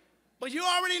 But you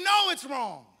already know it's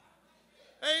wrong.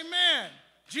 Amen.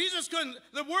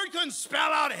 The word couldn't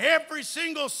spell out every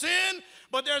single sin,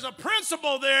 but there's a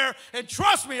principle there, and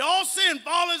trust me, all sin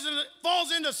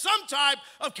falls into some type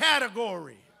of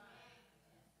category.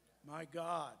 My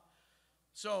God.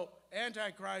 So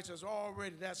Antichrist is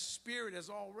already, that spirit is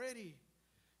already.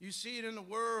 You see it in the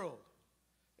world.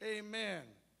 Amen.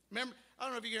 Remember, I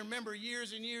don't know if you can remember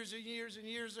years and years and years and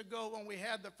years ago when we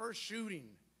had the first shooting.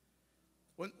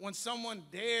 When someone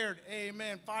dared,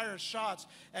 amen, fire shots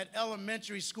at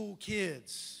elementary school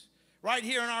kids right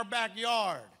here in our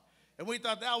backyard. And we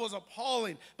thought that was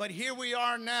appalling. But here we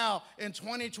are now in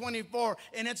 2024,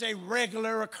 and it's a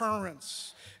regular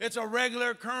occurrence. It's a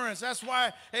regular occurrence. That's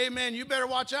why, amen, you better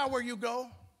watch out where you go.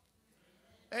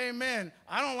 Amen.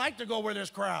 I don't like to go where there's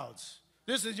crowds.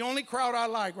 This is the only crowd I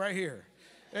like right here.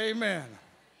 Amen.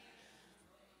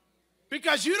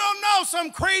 Because you don't know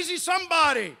some crazy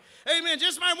somebody, amen,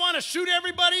 just might want to shoot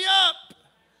everybody up.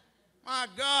 My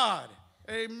God.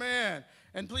 Amen.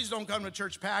 And please don't come to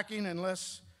church packing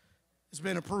unless it's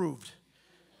been approved.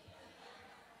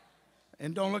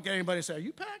 And don't look at anybody and say, are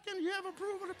you packing? You have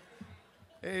approval?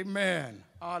 Amen.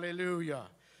 Hallelujah.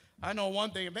 I know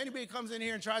one thing. If anybody comes in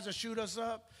here and tries to shoot us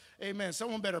up, amen,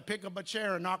 someone better pick up a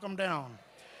chair and knock them down.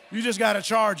 You just got to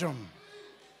charge them.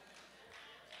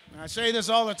 And I say this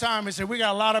all the time. I say, we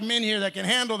got a lot of men here that can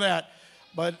handle that.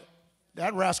 But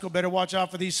that rascal better watch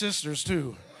out for these sisters,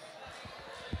 too.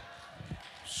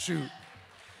 Shoot.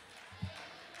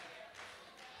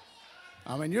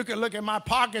 I mean, you can look at my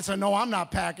pockets and know I'm not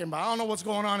packing, but I don't know what's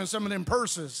going on in some of them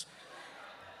purses.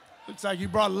 Looks like you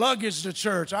brought luggage to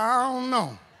church. I don't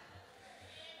know.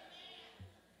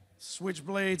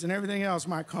 Switchblades and everything else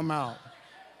might come out.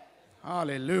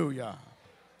 Hallelujah.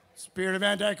 Spirit of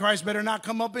Antichrist better not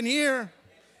come up in here.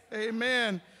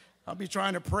 Amen. I'll be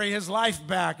trying to pray his life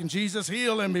back and Jesus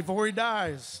heal him before he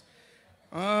dies.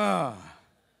 I'm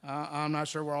not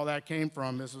sure where all that came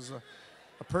from. This was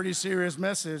a pretty serious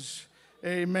message.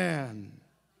 Amen.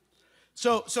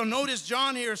 So notice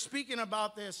John here speaking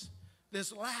about this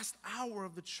last hour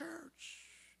of the church.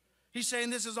 He's saying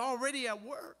this is already at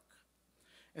work.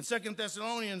 In 2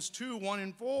 Thessalonians 2, 1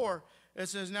 and 4, it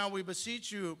says, now we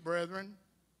beseech you, brethren,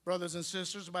 brothers and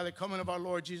sisters, by the coming of our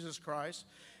Lord Jesus Christ,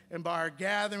 and by our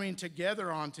gathering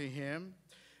together unto him,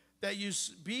 that you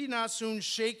be not soon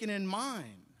shaken in mind.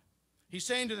 He's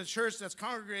saying to the church that's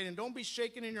congregating, don't be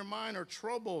shaken in your mind or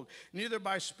troubled, neither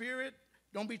by spirit,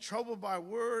 don't be troubled by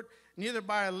word, neither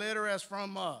by a letter as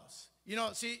from us. You know,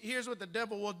 see, here's what the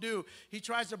devil will do. He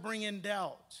tries to bring in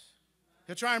doubt.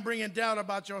 He'll try and bring in doubt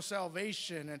about your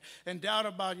salvation and doubt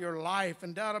about your life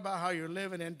and doubt about how you're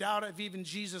living and doubt if even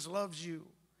Jesus loves you.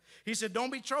 He said,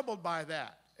 don't be troubled by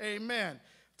that. Amen.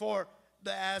 For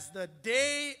as the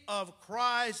day of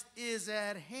Christ is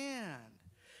at hand.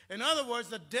 In other words,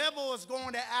 the devil is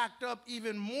going to act up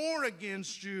even more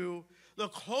against you the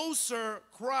closer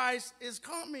Christ is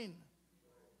coming.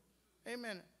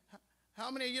 Amen.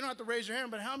 How many, you don't have to raise your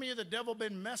hand, but how many of the devil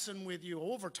been messing with you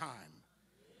over time?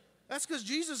 That's because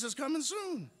Jesus is coming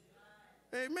soon.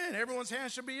 Amen. Everyone's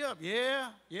hand should be up. Yeah,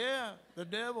 the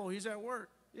devil, he's at work.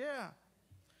 Yeah.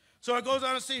 So it goes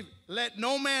on to say, let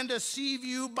no man deceive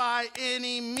you by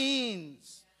any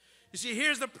means. You see,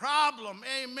 here's the problem,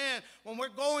 amen. When we're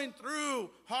going through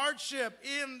hardship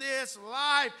in this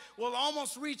life, we'll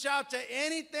almost reach out to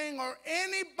anything or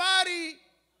anybody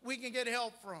we can get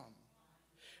help from.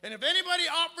 And if anybody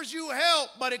offers you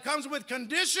help, but it comes with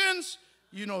conditions,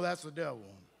 you know that's the devil.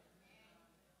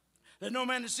 Let no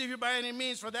man deceive you by any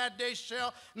means, for that day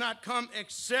shall not come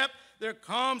except there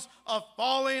comes a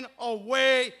falling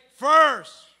away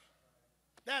first.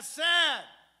 That's sad.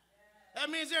 That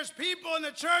means there's people in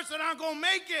the church that aren't going to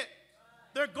make it.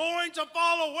 They're going to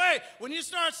fall away. When you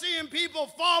start seeing people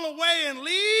fall away and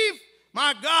leave,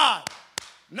 my God,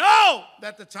 know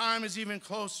that the time is even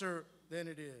closer than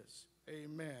it is.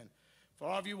 Amen. For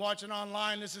all of you watching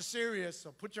online, this is serious,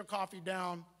 so put your coffee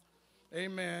down.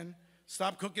 Amen.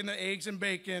 Stop cooking the eggs and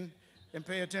bacon and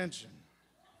pay attention.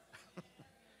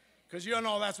 Because you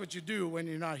know that's what you do when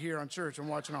you're not here on church and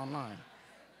watching online.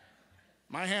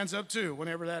 My hand's up too,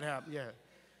 whenever that happens. Yeah.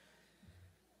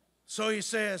 So he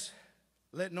says,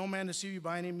 let no man deceive you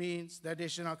by any means. That day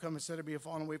shall not come instead of be a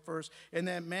falling away first. And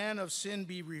that man of sin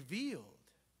be revealed,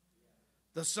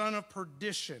 the son of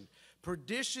perdition.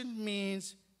 Perdition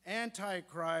means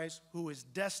Antichrist, who is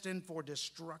destined for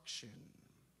destruction.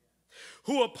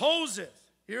 Who opposeth,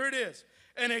 here it is,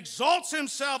 and exalts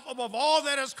himself above all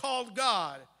that is called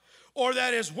God, or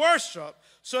that is worshiped,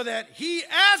 so that he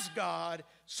as God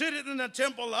sitteth in the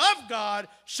temple of God,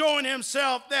 showing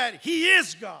himself that he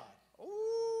is God. Ooh.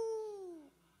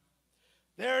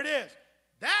 There it is.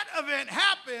 That event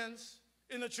happens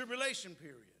in the tribulation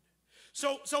period.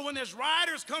 So when there's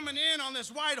riders coming in on this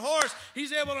white horse,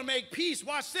 he's able to make peace.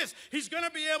 Watch this. He's going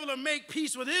to be able to make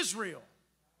peace with Israel.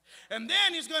 And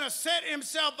then he's going to set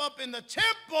himself up in the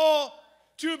temple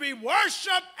to be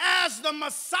worshiped as the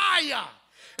Messiah.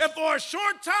 And for a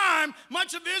short time,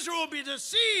 much of Israel will be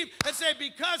deceived and say,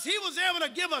 because he was able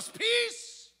to give us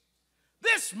peace,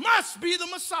 this must be the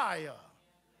Messiah.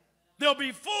 They'll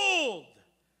be fooled.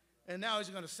 And now he's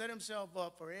going to set himself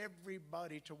up for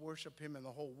everybody to worship him in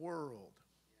the whole world.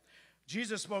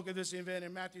 Jesus spoke of this event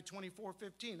in Matthew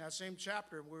 24:15, that same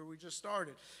chapter where we just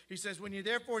started. He says, when you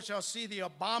therefore shall see the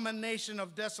abomination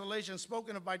of desolation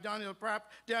spoken of by Daniel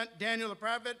the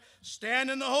prophet, stand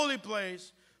in the holy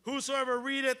place. Whosoever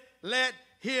readeth, let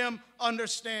him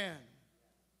understand.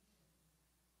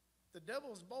 The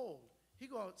devil's bold. He's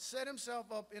going to set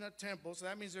himself up in a temple. So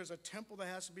that means there's a temple that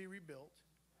has to be rebuilt.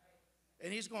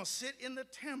 And he's going to sit in the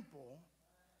temple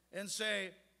and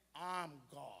say, I'm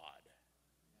God.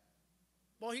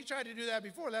 Well, he tried to do that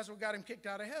before. That's what got him kicked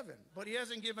out of heaven. But he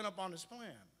hasn't given up on his plan.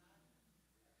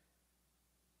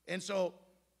 And so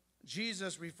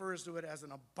Jesus refers to it as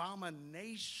an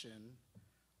abomination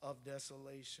of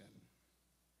desolation.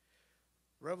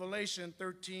 Revelation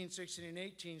 13, 16, and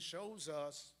 18 shows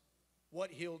us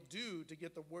what he'll do to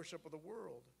get the worship of the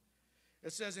world.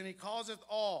 It says, and he causeth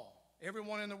all,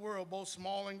 everyone in the world, both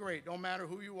small and great, don't matter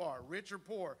who you are, rich or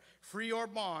poor, free or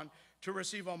bond, to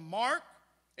receive a mark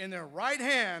in their right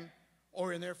hand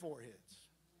or in their foreheads.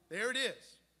 There it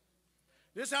is.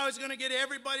 This is how he's going to get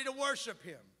everybody to worship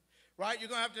him. Right? You're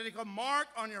going to have to take a mark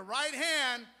on your right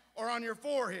hand or on your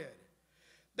forehead,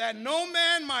 that no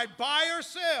man might buy or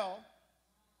sell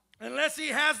unless he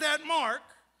has that mark,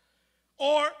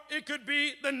 or it could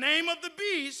be the name of the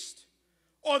beast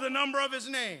or the number of his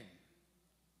name.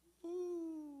 Ooh.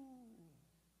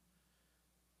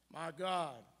 My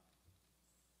God.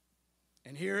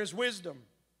 And here is wisdom.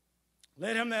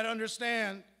 Let him that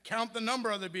understand count the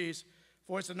number of the beast,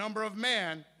 for it's the number of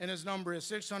man, and his number is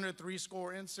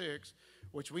 636,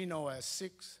 which we know as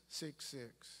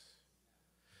 666.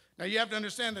 Now you have to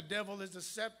understand the devil is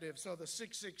deceptive, so the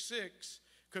 666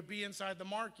 could be inside the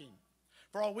marking.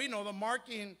 For all we know, the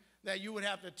marking that you would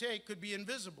have to take could be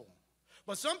invisible.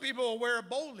 But some people will wear it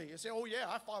boldly and say, oh yeah,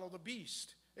 I follow the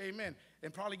beast. Amen.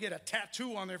 And probably get a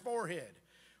tattoo on their forehead.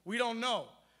 We don't know.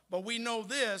 But we know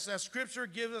this, that Scripture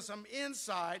gives us some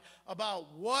insight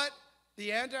about what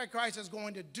the Antichrist is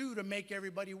going to do to make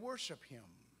everybody worship him.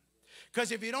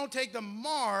 Because if you don't take the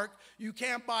mark, you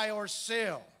can't buy or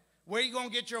sell. Where are you going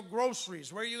to get your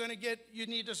groceries? Where are you going to get, you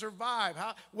need to survive?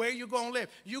 Where are you going to live?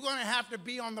 You're going to have to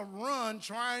be on the run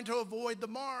trying to avoid the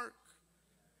mark.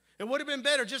 It would have been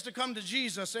better just to come to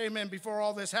Jesus, amen, before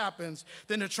all this happens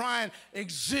than to try and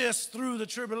exist through the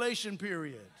tribulation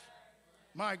period.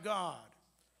 My God.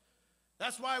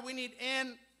 That's why we need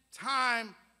end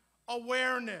time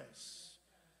awareness.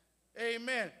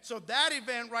 Amen. So that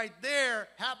event right there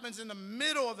happens in the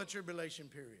middle of the tribulation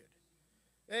period.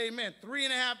 Amen. 3.5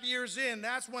 years in,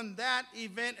 that's when that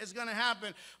event is going to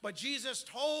happen. But Jesus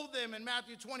told them in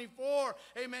Matthew 24,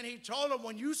 amen, he told them,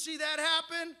 when you see that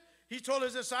happen, he told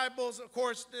his disciples, of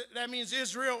course, that means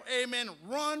Israel, amen,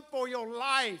 run for your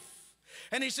life.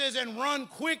 And he says, and run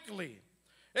quickly.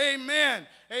 Amen.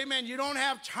 Amen. You don't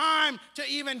have time to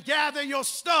even gather your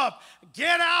stuff.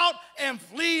 Get out and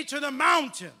flee to the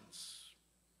mountains.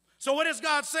 So what is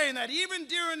God saying? That even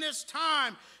during this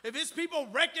time, if his people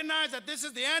recognize that this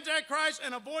is the Antichrist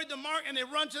and avoid the mark and they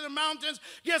run to the mountains,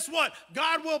 guess what?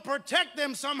 God will protect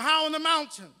them somehow in the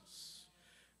mountains.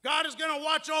 God is going to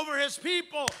watch over his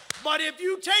people. But if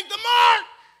you take the mark,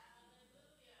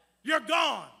 you're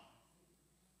gone.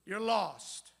 You're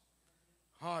lost.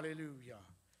 Hallelujah.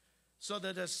 So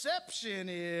the deception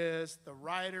is the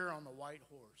rider on the white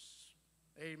horse.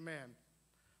 Amen.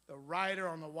 The rider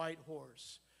on the white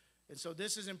horse. And so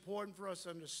this is important for us to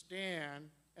understand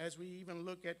as we even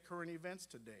look at current events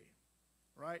today.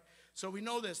 Right? So we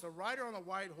know this. The rider on the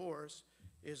white horse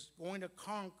is going to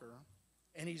conquer,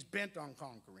 and he's bent on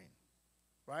conquering.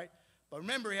 Right? But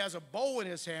remember, he has a bow in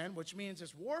his hand, which means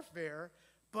it's warfare,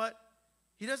 but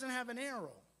he doesn't have an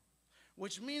arrow.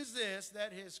 Which means this,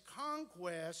 that his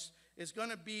conquest is going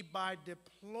to be by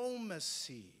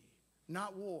diplomacy,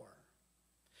 not war.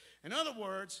 In other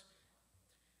words,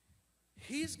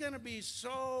 he's going to be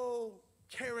so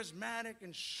charismatic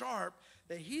and sharp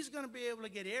that he's going to be able to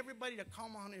get everybody to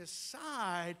come on his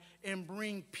side and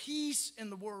bring peace in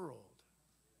the world.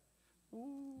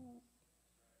 Ooh.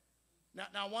 Now,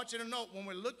 I want you to note, when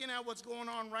we're looking at what's going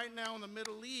on right now in the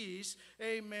Middle East,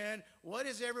 amen, what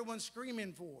is everyone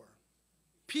screaming for?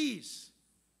 Peace,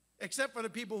 except for the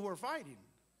people who are fighting.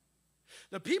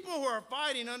 The people who are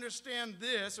fighting understand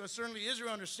this, or certainly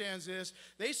Israel understands this.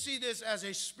 They see this as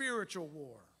a spiritual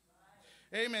war.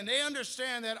 Amen. They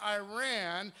understand that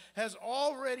Iran has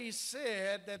already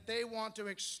said that they want to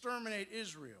exterminate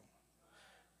Israel.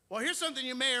 Well, here's something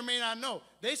you may or may not know.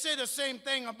 They say the same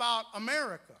thing about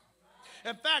America.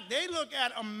 In fact, they look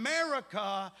at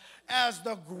America as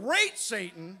the great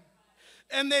Satan,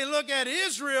 and they look at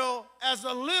Israel as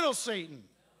the little Satan.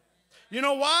 You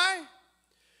know why?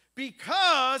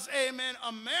 Because, amen,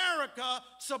 America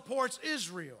supports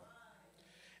Israel.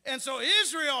 And so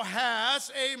Israel has,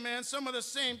 amen, some of the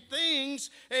same things,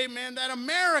 amen, that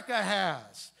America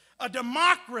has. A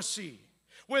democracy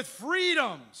with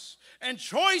freedoms and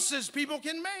choices people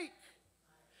can make.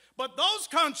 But those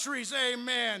countries,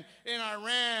 amen, in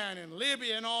Iran and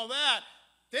Libya and all that,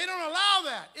 they don't allow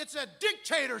that. It's a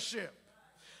dictatorship.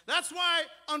 That's why,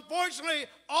 unfortunately,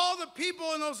 all the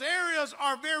people in those areas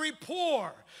are very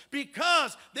poor,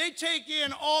 because they take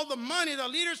in all the money, the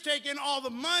leaders take in all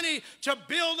the money to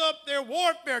build up their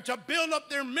warfare, to build up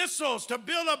their missiles, to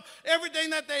build up everything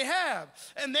that they have.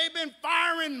 And they've been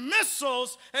firing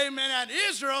missiles, amen, at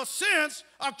Israel since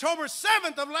October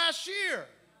 7th of last year.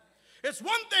 It's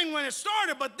one thing when it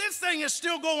started, but this thing is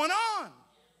still going on.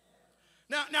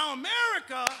 Now,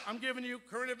 America, I'm giving you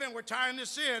current event, we're tying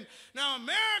this in. Now,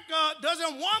 America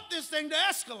doesn't want this thing to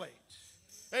escalate.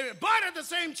 But at the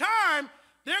same time,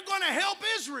 they're going to help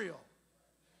Israel,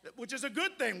 which is a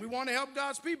good thing. We want to help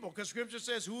God's people, because Scripture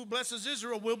says, who blesses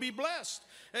Israel will be blessed.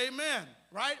 Amen.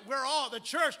 Right? We're all, the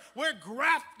church, we're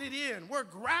grafted in. We're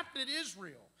grafted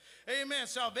Israel. Amen.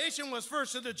 Salvation was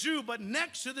first to the Jew, but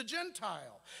next to the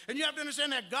Gentile. And you have to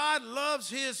understand that God loves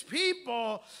his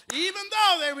people, even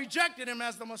though they rejected him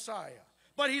as the Messiah.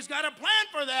 But he's got a plan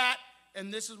for that,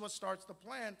 and this is what starts the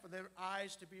plan for their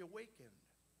eyes to be awakened.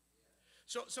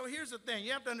 So here's the thing.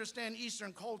 You have to understand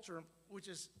Eastern culture, which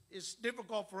is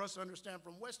difficult for us to understand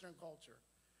from Western culture.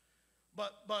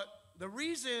 But the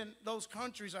reason those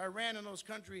countries, Iran and those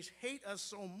countries, hate us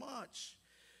so much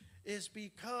is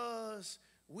because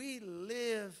we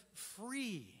live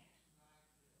free.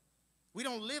 We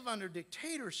don't live under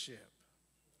dictatorship,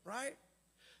 right?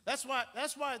 That's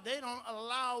why they don't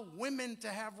allow women to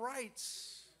have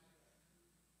rights,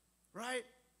 right?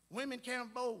 Women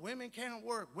can't vote. Women can't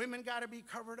work. Women got to be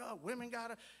covered up. Women got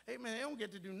to, amen, they don't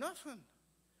get to do nothing.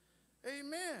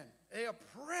 Amen. They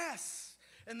oppress,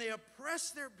 and they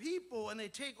oppress their people, and they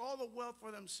take all the wealth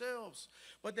for themselves.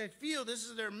 But they feel this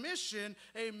is their mission,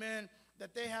 amen,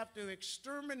 that they have to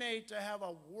exterminate to have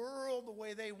a world the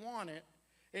way they want it.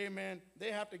 Amen.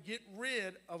 They have to get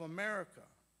rid of America.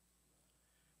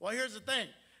 Well, here's the thing.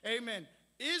 Amen.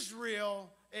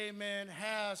 Israel, amen,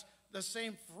 has the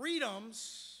same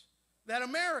freedoms that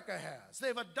America has.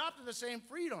 They've adopted the same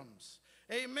freedoms.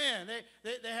 Amen.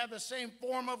 They have the same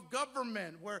form of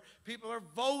government where people are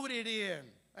voted in.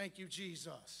 Thank you,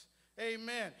 Jesus.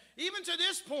 Amen. Even to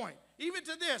this point, even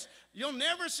to this, you'll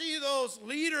never see those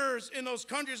leaders in those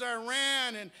countries,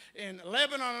 Iran and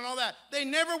Lebanon and all that. They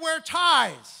never wear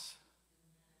ties.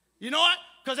 You know what?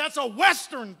 Because that's a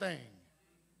Western thing.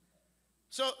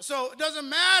 So it doesn't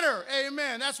matter.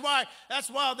 Amen. That's why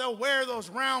they'll wear those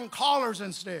round collars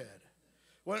instead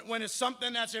when it's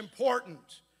something that's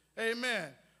important. Amen.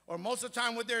 Or most of the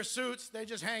time with their suits, they're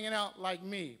just hanging out like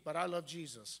me. But I love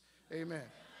Jesus. Amen.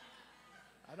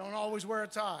 I don't always wear a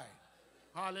tie.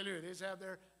 Hallelujah. They just have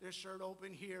their shirt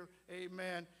open here.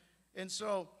 Amen. And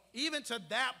so even to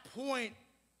that point,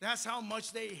 that's how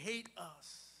much they hate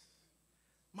us.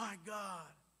 My God.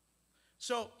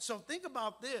 So think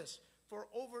about this. For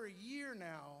over a year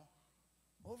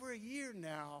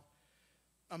now,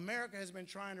 America has been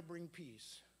trying to bring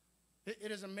peace.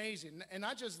 It is amazing. And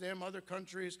not just them, other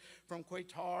countries from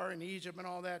Qatar and Egypt and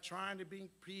all that, trying to bring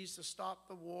peace to stop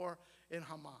the war in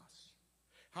Hamas.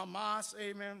 Hamas,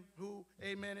 amen, who,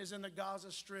 amen, is in the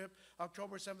Gaza Strip.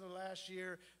 October 7th of last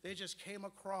year, they just came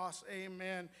across,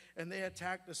 amen, and they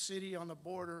attacked the city on the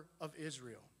border of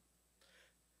Israel.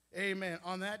 Amen.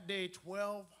 On that day,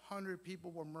 1,200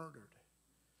 people were murdered.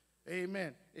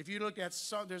 Amen. If you look at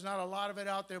some, there's not a lot of it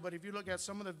out there, but if you look at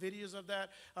some of the videos of that,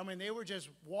 I mean, they were just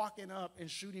walking up and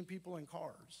shooting people in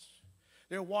cars.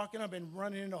 They're walking up and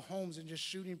running into homes and just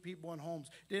shooting people in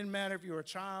homes. Didn't matter if you were a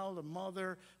child, a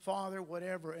mother, father,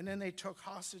 whatever. And then they took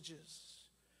hostages.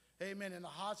 Amen. And the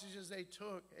hostages they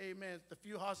took, amen, the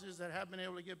few hostages that have been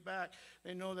able to get back,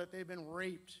 they know that they've been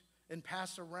raped and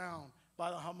passed around by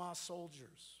the Hamas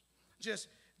soldiers. Just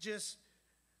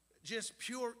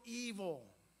pure evil.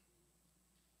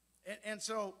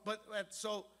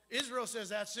 So Israel says,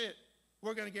 that's it.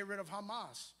 We're going to get rid of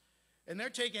Hamas. And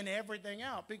they're taking everything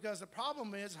out because the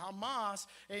problem is Hamas,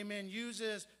 amen,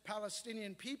 uses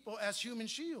Palestinian people as human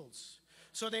shields.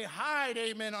 So they hide,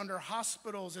 amen, under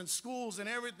hospitals and schools and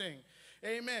everything.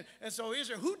 Amen. And so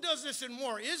Israel, who does this in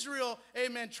war? Israel,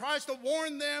 amen, tries to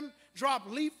warn them, drop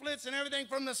leaflets and everything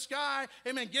from the sky.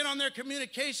 Amen. Get on their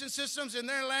communication systems in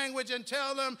their language and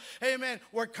tell them, amen,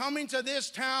 we're coming to this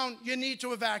town. You need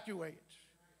to evacuate.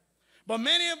 But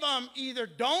many of them either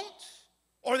don't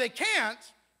or they can't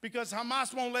because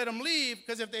Hamas won't let them leave,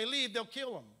 because if they leave, they'll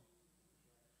kill them.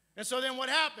 And so then what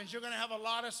happens? You're going to have a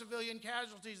lot of civilian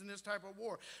casualties in this type of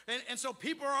war. And so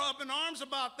people are up in arms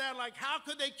about that, like, how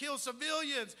could they kill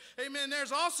civilians? Amen.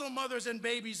 There's also mothers and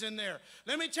babies in there.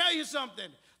 Let me tell you something.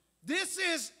 This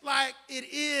is like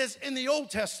it is in the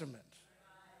Old Testament.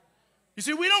 You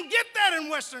see, we don't get that in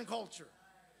Western culture.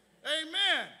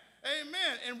 Amen.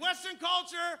 Amen. In Western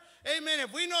culture, amen,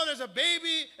 if we know there's a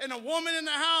baby and a woman in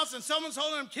the house and someone's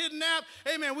holding them kidnapped,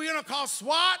 amen, we're going to call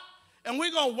SWAT and we're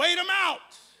going to wait them out.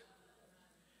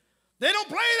 They don't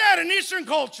play that in Eastern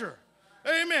culture.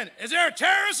 Amen. Is there a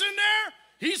terrorist in there?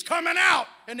 He's coming out.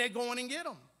 And they go in and get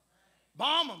him.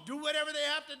 Bomb them. Do whatever they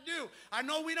have to do. I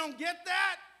know we don't get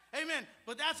that. Amen.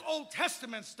 But that's Old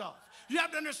Testament stuff. You have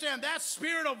to understand that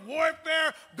spirit of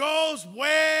warfare goes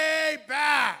way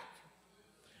back.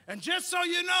 And just so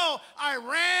you know,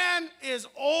 Iran is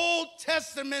Old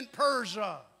Testament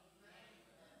Persia.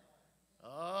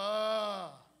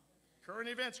 Current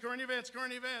events.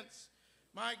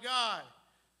 My God.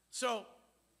 So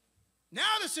now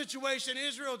the situation,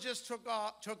 Israel just took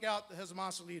out the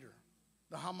Hamas leader,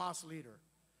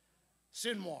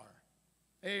 Sinwar.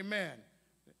 Amen.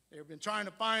 They've been trying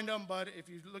to find him, but if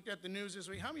you look at the news this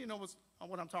week, how many of you know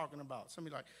what I'm talking about?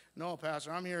 Somebody like, no,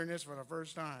 Pastor, I'm hearing this for the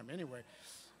first time. Anyway,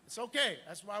 it's okay.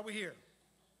 That's why we're here.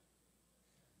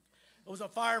 It was a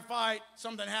firefight.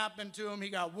 Something happened to him. He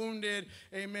got wounded.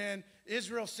 Amen.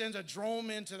 Israel sends a drone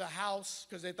into the house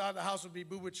because they thought the house would be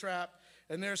booby-trapped.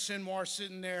 And there's Sinwar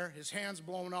sitting there, his hands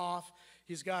blown off.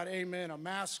 He's got, amen, a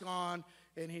mask on,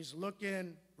 and he's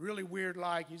looking really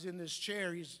weird-like. He's in this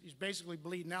chair. He's basically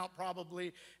bleeding out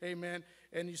probably. Amen.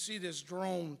 And you see this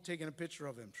drone taking a picture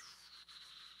of him.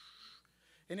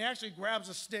 And he actually grabs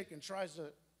a stick and tries to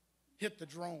hit the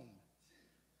drone.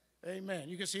 Amen.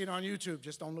 You can see it on YouTube.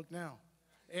 Just don't look now.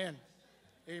 And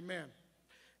amen.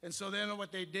 And so then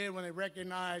what they did when they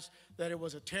recognized that it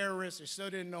was a terrorist, they still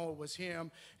didn't know it was him.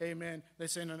 Amen. They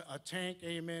sent a tank,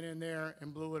 amen, in there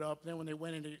and blew it up. Then when they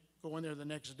went in to go in there the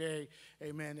next day,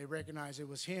 amen, they recognized it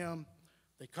was him.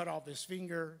 They cut off his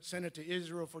finger, sent it to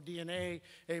Israel for DNA,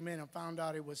 amen, and found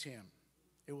out it was him.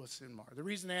 It was Sinmar. The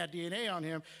reason they had DNA on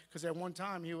him, because at one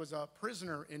time he was a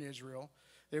prisoner in Israel.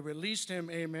 They released him,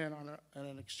 amen, on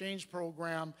an exchange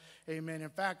program, amen. In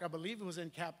fact, I believe he was in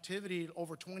captivity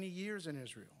over 20 years in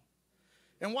Israel.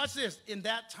 And watch this. In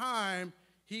that time,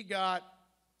 he got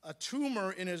a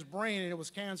tumor in his brain, and it was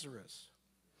cancerous.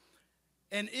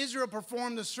 And Israel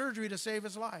performed the surgery to save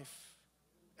his life.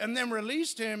 And then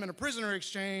released him in a prisoner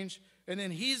exchange, and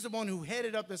then he's the one who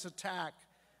headed up this attack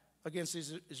against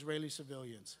these Israeli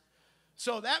civilians.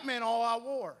 So that meant all-out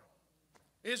war.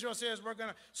 Israel says we're going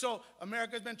to, so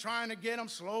America's been trying to get them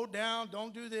slowed down,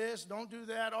 don't do this, don't do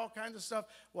that, all kinds of stuff.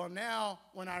 Well, now,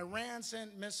 when Iran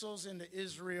sent missiles into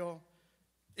Israel,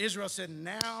 Israel said,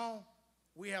 now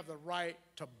we have the right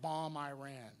to bomb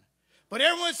Iran. But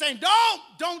everyone's saying,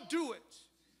 don't do it.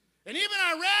 And even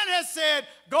Iran has said,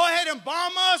 go ahead and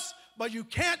bomb us, but you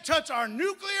can't touch our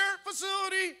nuclear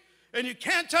facility, and you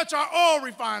can't touch our oil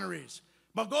refineries.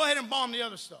 But go ahead and bomb the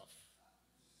other stuff.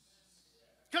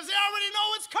 Because they already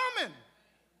know it's coming.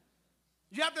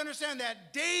 You have to understand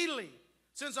that daily,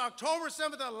 since October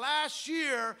 7th of last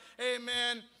year,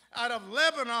 amen, out of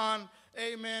Lebanon,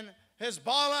 amen,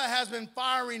 Hezbollah has been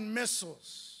firing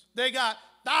missiles. They got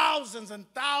thousands and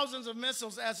thousands of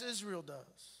missiles, as Israel does.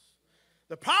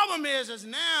 The problem is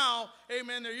now,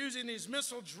 amen, they're using these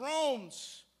missile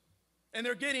drones, and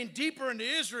they're getting deeper into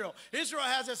Israel. Israel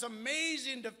has this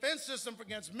amazing defense system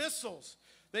against missiles.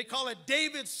 They call it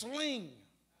David's sling.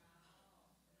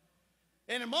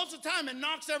 And most of the time, it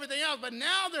knocks everything out. But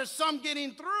now there's some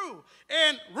getting through.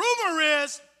 And rumor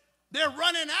is they're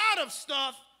running out of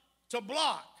stuff to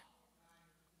block.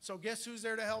 So guess who's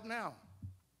there to help now?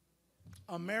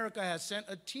 America has sent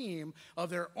a team of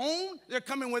their own. They're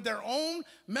coming with their own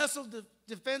missile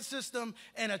defense system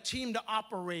and a team to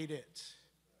operate it.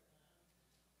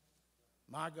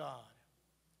 My God.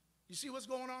 You see what's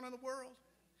going on in the world?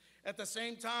 At the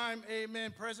same time,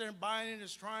 amen, President Biden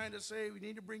is trying to say we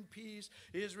need to bring peace.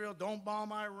 Israel, don't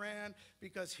bomb Iran,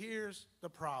 because here's the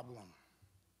problem.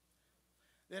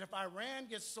 That if Iran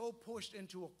gets so pushed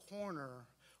into a corner,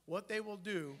 what they will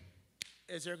do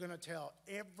is they're going to tell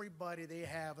everybody they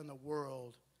have in the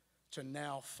world to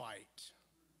now fight.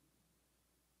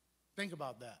 Think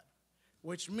about that.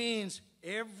 Which means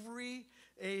every,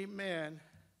 amen,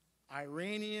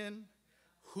 Iranian,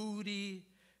 Houthi,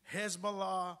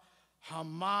 Hezbollah,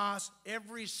 Hamas,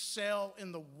 every cell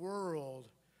in the world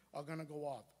are going to go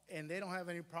off. And they don't have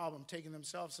any problem taking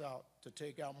themselves out to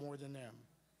take out more than them.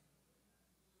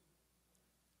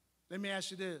 Let me ask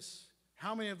you this.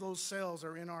 How many of those cells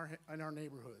are in our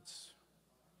neighborhoods?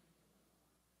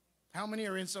 How many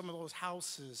are in some of those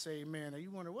houses? Amen. You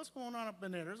wonder, what's going on up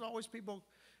in there? There's always people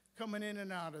coming in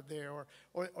and out of there.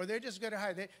 Or they're just going to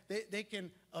hide. They can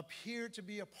appear to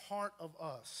be a part of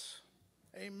us.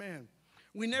 Amen.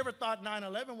 We never thought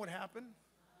 9/11 would happen.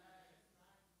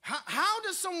 How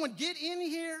does someone get in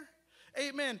here?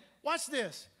 Amen. Watch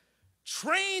this.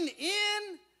 Train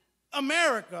in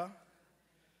America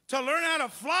to learn how to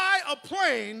fly a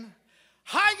plane,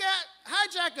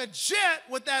 hijack a jet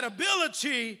with that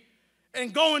ability,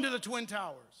 and go into the Twin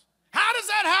Towers. How does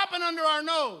that happen under our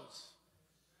nose?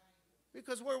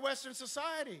 Because we're Western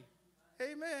society.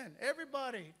 Amen.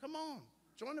 Everybody, come on.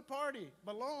 Join the party.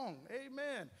 Belong.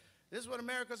 Amen. This is what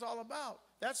America's all about.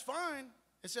 That's fine,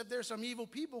 except there's some evil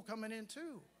people coming in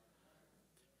too.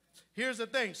 Here's the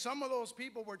thing. Some of those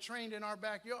people were trained in our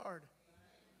backyard.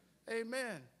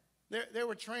 Amen. They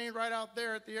were trained right out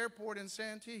there at the airport in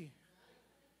Santee.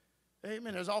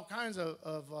 Amen. There's all kinds of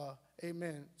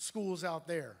amen, schools out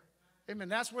there. Amen.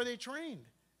 That's where they trained.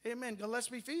 Amen.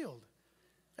 Gillespie Field.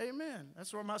 Amen.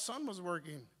 That's where my son was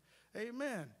working.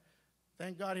 Amen.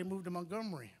 Thank God he moved to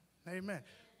Montgomery. Amen.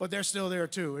 But they're still there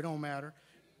too. It don't matter.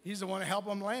 He's the one to help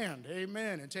them land.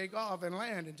 Amen. And take off and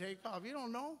land and take off. You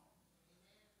don't know.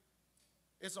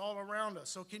 It's all around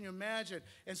us. So can you imagine?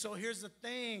 And so here's the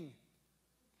thing.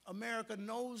 America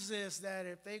knows this, that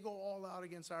if they go all out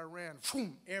against Iran,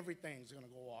 boom, everything's going to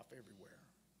go off everywhere.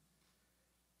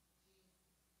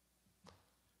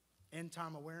 End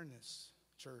time awareness,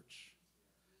 church.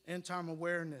 End time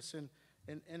awareness.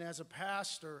 And as a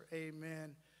pastor,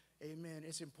 amen, amen,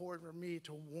 it's important for me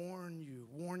to warn you,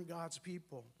 warn God's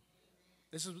people.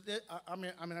 This is, I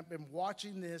mean, I've been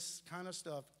watching this kind of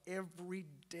stuff every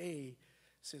day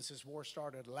since this war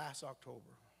started last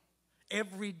October.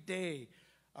 Every day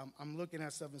I'm looking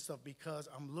at stuff and stuff because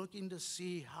I'm looking to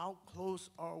see how close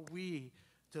are we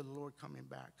to the Lord coming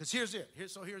back. Because here's it.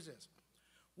 Here's this.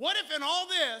 What if in all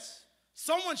this,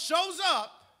 someone shows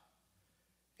up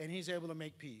and he's able to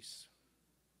make peace?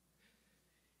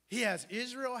 He has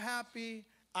Israel happy,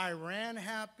 Iran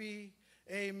happy,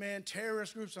 amen,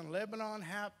 terrorist groups in Lebanon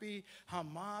happy,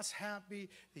 Hamas happy,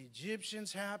 the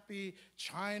Egyptians happy,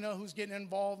 China who's getting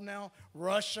involved now,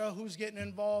 Russia who's getting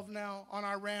involved now on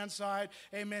Iran's side,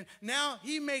 amen. Now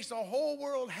he makes the whole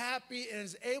world happy and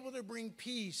is able to bring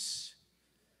peace.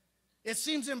 It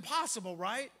seems impossible,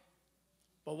 right?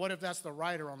 But what if that's the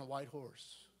rider on the white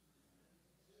horse?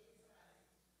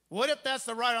 What if that's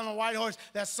the rider on the white horse,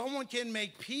 that someone can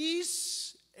make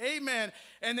peace, amen,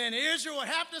 and then Israel would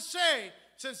have to say,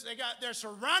 since they're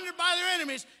surrounded by their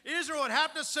enemies, Israel would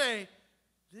have to say,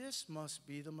 this must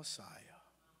be the Messiah.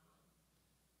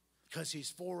 Because he's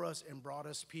for us and brought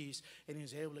us peace, and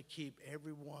he's able to keep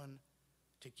everyone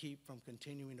from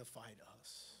continuing to fight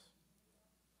us.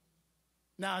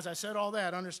 Now, as I said all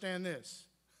that, understand this.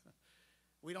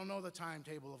 We don't know the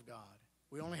timetable of God.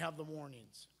 We only have the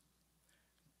warnings.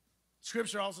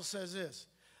 Scripture also says this,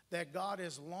 that God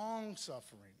is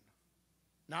long-suffering,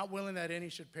 not willing that any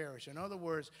should perish. In other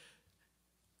words,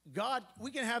 God,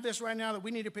 we can have this right now that we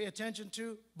need to pay attention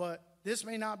to, but this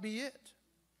may not be it.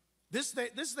 This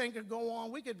thing could go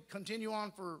on. We could continue on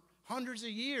for hundreds of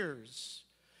years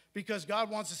because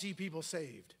God wants to see people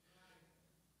saved.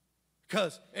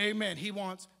 Because, amen, he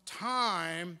wants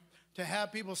time to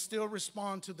have people still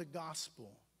respond to the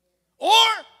gospel. Or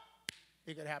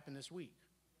it could happen this week.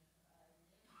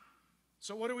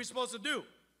 So what are we supposed to do?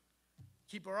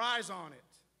 Keep our eyes on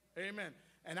it. Amen.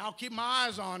 And I'll keep my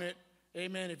eyes on it.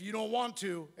 Amen. If you don't want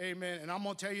to. Amen. And I'm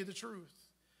going to tell you the truth.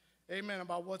 Amen.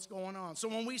 About what's going on. So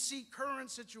when we see current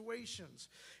situations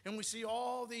and we see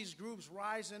all these groups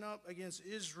rising up against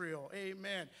Israel.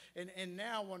 Amen. And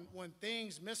now when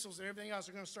things, missiles and everything else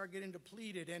are going to start getting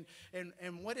depleted.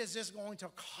 And what is this going to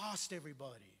cost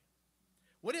everybody?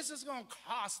 What is this going to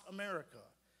cost America?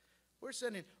 We're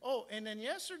sending, and then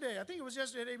yesterday, I think it was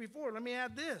yesterday, the day before, let me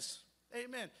add this.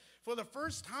 Amen. For the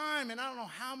first time in I don't know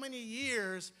how many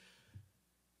years,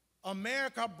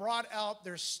 America brought out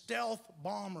their stealth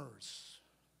bombers.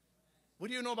 What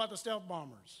do you know about the stealth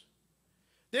bombers?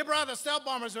 They brought the stealth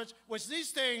bombers, which these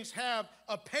things have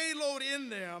a payload in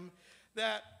them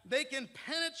that they can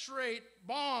penetrate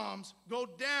bombs, go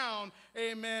down,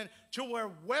 amen, to where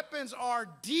weapons are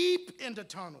deep into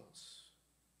tunnels.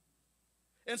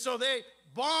 And so they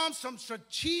bombed some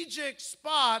strategic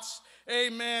spots,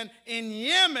 amen, in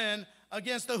Yemen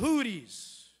against the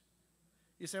Houthis.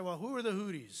 You say, well, who are the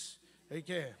Houthis?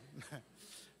 Okay.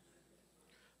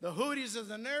 The Houthis is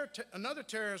another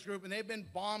terrorist group, and they've been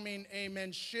bombing,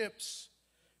 amen, ships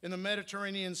in the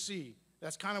Mediterranean Sea.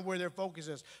 That's kind of where their focus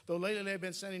is. Though lately they've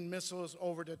been sending missiles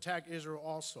over to attack Israel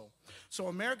also. So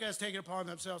America has taken it upon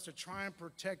themselves to try and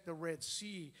protect the Red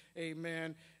Sea,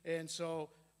 amen. And so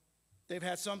they've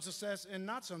had some success and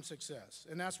not some success.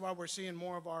 And that's why we're seeing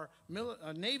more of our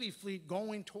Navy fleet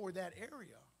going toward that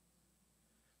area.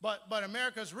 But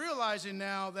America's realizing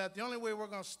now that the only way we're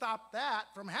going to stop that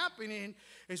from happening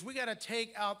is we got to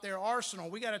take out their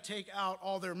arsenal. We got to take out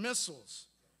all their missiles.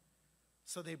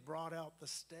 So they brought out the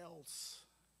stealths.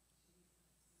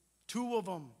 2 of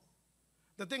them.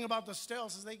 The thing about the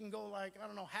stealths is they can go like, I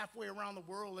don't know, halfway around the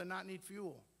world and not need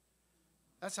fuel.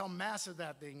 That's how massive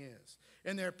that thing is.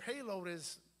 And their payload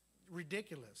is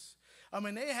ridiculous. I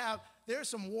mean, there's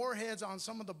some warheads on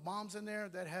some of the bombs in there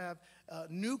that have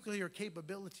nuclear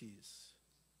capabilities.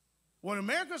 When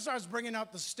America starts bringing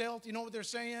out the stealth, you know what they're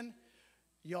saying?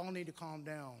 Y'all need to calm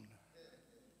down.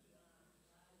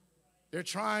 They're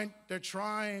trying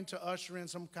to usher in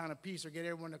some kind of peace or get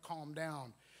everyone to calm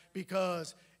down.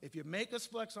 Because if you make us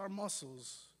flex our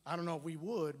muscles, I don't know if we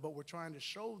would, but we're trying to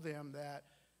show them that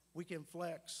we can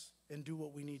flex and do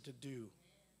what we need to do.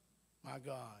 My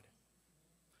God.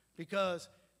 Because,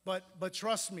 but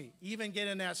trust me, even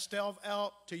getting that stealth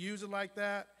out to use it like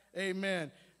that,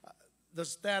 amen. The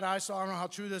stat I saw, I don't know how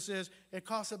true this is, it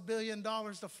costs $1 billion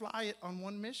to fly it on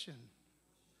one mission.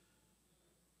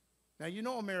 Now, you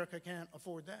know America can't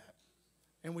afford that.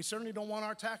 And we certainly don't want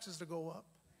our taxes to go up.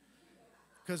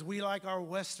 Because we like our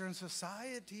Western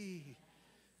society.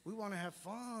 We want to have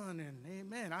fun and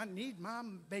amen. I need my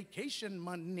vacation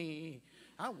money.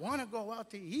 I want to go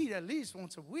out to eat at least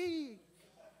once a week.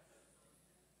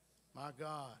 My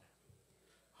God.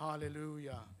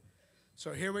 Hallelujah.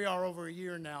 So here we are over a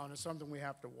year now, and it's something we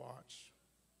have to watch.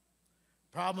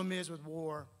 Problem is with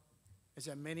war is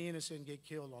that many innocent get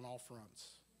killed on all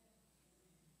fronts.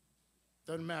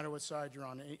 Doesn't matter what side you're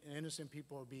on. Innocent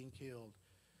people are being killed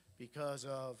because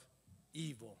of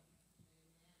evil.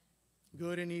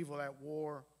 Good and evil at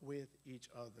war with each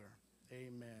other.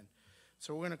 Amen.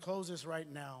 So we're going to close this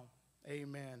right now.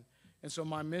 Amen. And so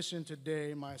my mission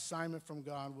today, my assignment from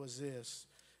God was this.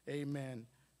 Amen.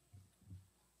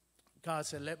 God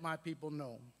said, let my people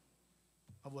know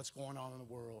of what's going on in the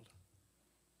world.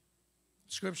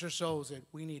 Scripture shows that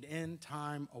we need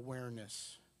end-time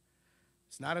awareness.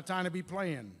 It's not a time to be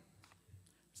playing.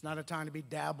 It's not a time to be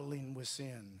dabbling with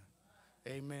sin.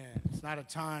 Amen. It's not a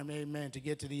time, amen, to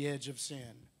get to the edge of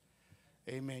sin.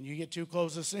 Amen. You get too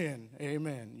close to sin,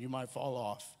 amen, you might fall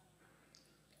off.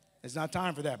 It's not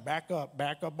time for that. Back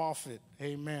up off it.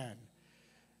 Amen.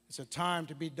 It's a time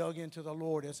to be dug into the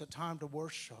Lord. It's a time to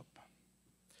worship.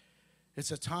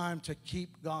 It's a time to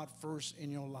keep God first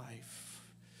in your life.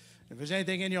 If there's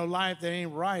anything in your life that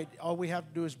ain't right, all we have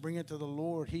to do is bring it to the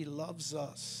Lord. He loves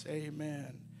us.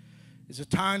 Amen. It's a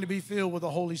time to be filled with the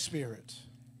Holy Spirit.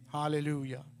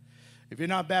 Hallelujah. If you're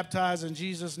not baptized in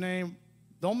Jesus' name,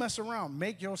 don't mess around.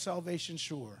 Make your salvation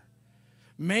sure.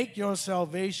 Make your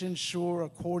salvation sure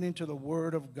according to the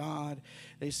word of God.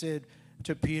 They said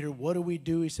to Peter, what do we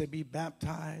do? He said, be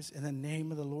baptized in the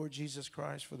name of the Lord Jesus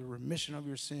Christ for the remission of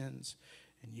your sins,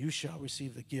 and you shall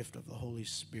receive the gift of the Holy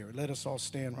Spirit. Let us all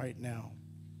stand right now.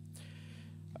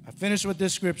 I finish with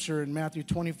this scripture in Matthew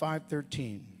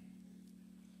 25:13.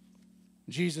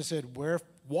 Jesus said,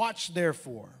 watch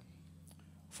therefore,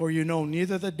 for you know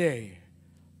neither the day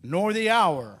nor the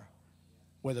hour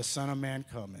where the Son of Man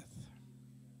cometh.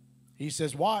 He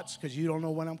says, watch, because you don't know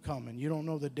when I'm coming. You don't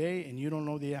know the day, and you don't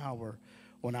know the hour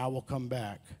when I will come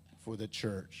back for the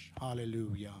church.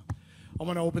 Hallelujah. I'm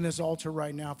going to open this altar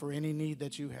right now for any need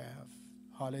that you have.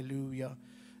 Hallelujah.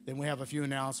 Then we have a few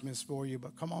announcements for you,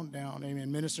 but come on down.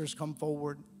 Amen. Ministers, come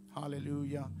forward.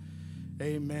 Hallelujah.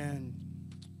 Amen.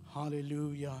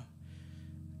 Hallelujah.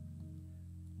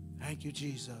 Thank you,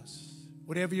 Jesus.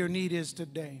 Whatever your need is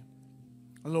today,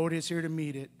 the Lord is here to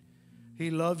meet it.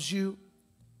 He loves you.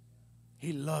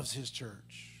 He loves his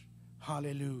church.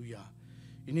 Hallelujah.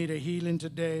 You need a healing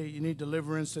today. You need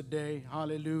deliverance today.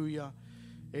 Hallelujah.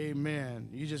 Amen.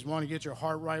 You just want to get your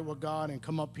heart right with God and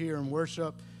come up here and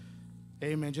worship.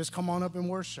 Amen. Just come on up and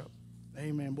worship.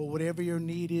 Amen. But whatever your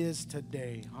need is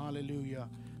today, hallelujah,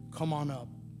 come on up.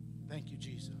 Thank you,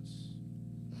 Jesus.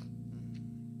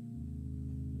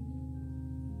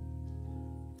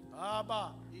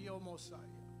 Abba, Io Mosiah.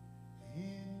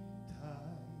 In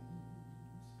times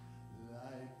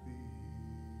like these,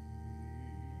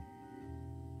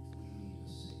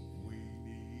 we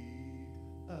need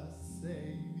a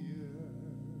Savior.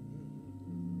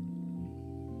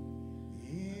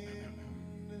 In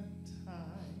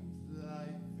times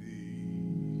like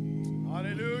these,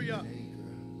 Hallelujah.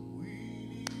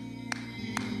 we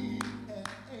need an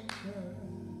anchor.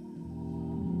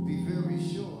 Be very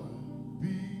sure.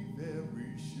 Be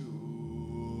very sure.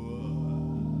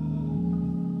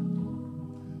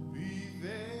 Be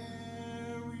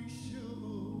very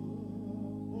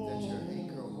sure that your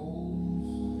anchor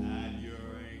holds. That your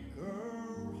anchor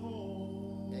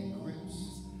holds. And grips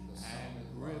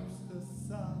the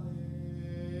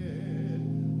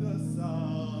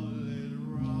solid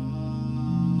rock.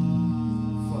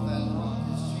 For that rock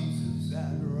is Jesus.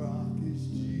 That rock is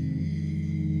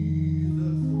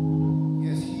Jesus.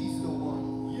 Yes, he's the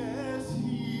one. Yes,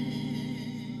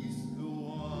 he's the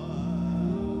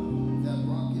one. That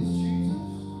rock is Jesus.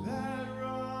 That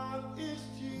rock is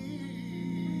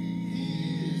Jesus. He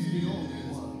is the only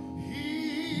one. He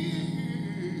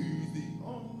is the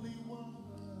only one.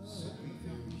 So be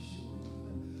very sure.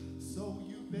 So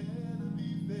you better be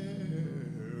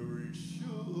very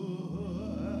sure.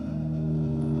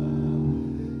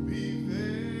 Be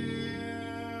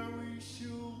very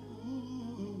sure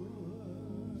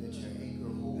that your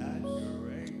anchor holds. That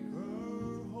your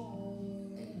anchor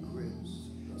holds. And grips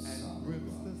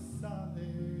the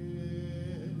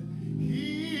solid.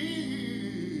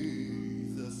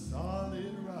 He's a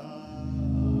solid rock.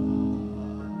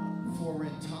 For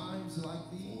in times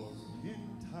like these,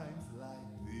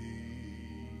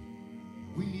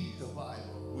 we need the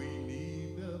Bible. We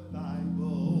need the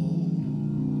Bible.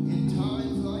 In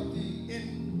times like these.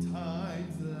 In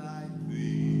times like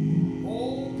these.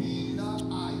 Oh, be not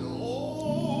idle.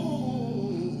 Oh,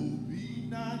 be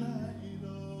not idle.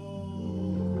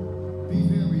 Be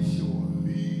very sure.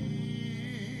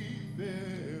 Be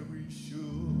very sure.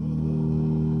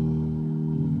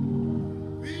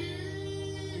 Be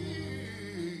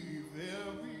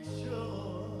very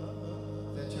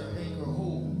sure that your anchor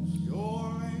holds. Your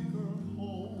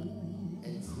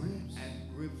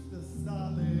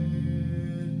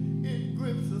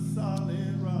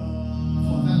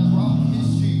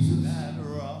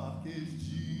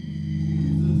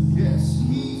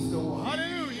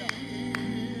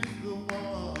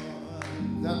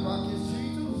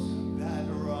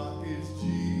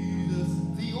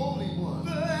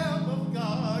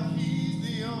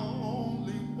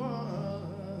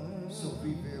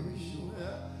very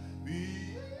sure.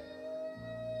 Be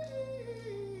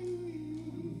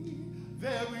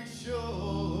very sure.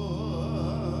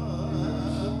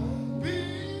 Be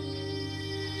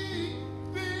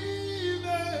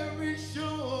very sure.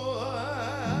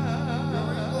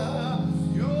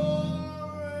 Your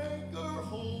anchor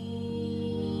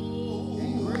holds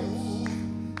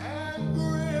and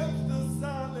grips the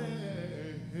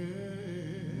solid.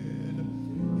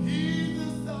 He's the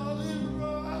solid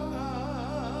rock.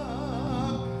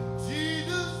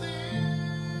 Jesus is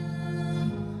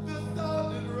the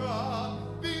solid rock.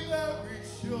 Be very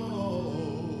sure.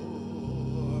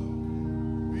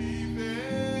 Be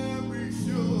very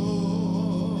sure.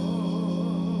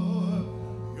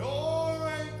 Your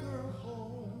anchor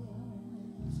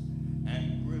holds and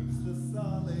grips the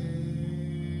solid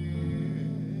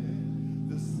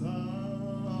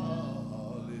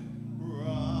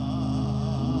rock.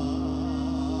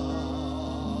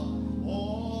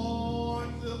 On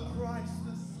the Christ,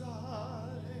 the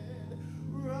solid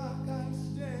rock I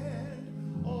stand.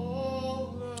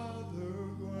 All other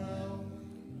ground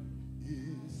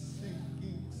is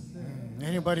sinking sand.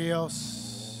 Anybody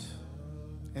else?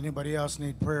 Anybody else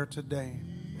need prayer today?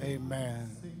 Amen.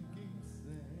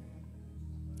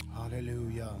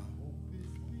 Hallelujah.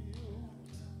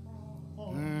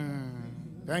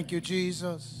 Thank you,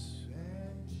 Jesus.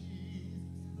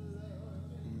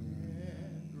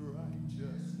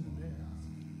 Righteousness,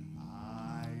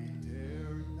 I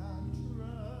dare not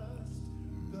trust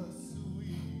the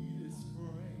sweetest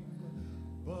frame,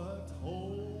 but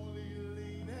wholly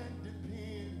lean and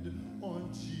depend on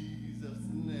Jesus'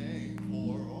 name.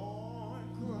 For on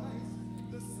Christ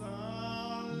the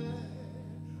solid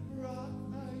rock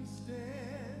I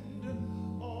stand.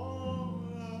 All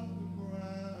of the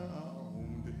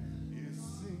ground is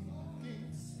sinking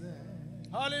sand.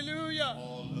 Hallelujah.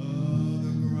 All of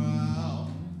the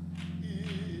ground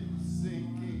is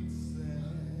sinking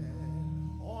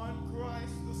sand. On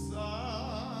Christ the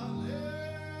solid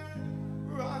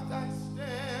rock I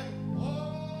stand.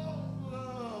 All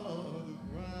of the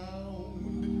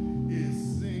ground is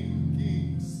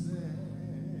sinking sand.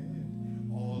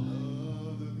 All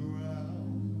of the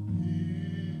ground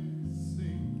is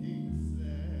sinking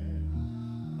sand.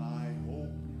 My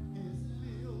hope is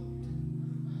built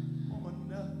on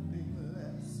nothing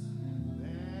less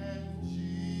than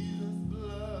Jesus'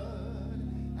 blood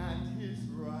and his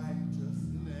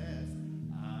righteousness.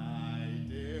 I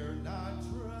dare not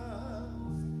trust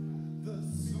the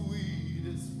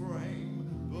sweetest frame,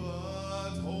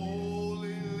 but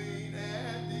wholly lean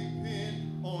and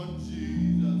depend on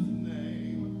Jesus'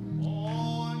 name.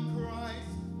 On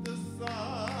Christ the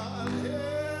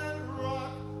solid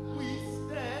rock we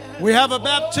stand. We have a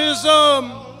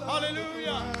baptism.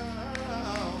 Hallelujah.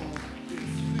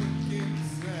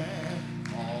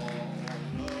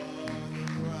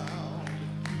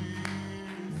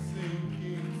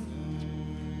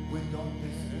 When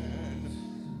darkness fell,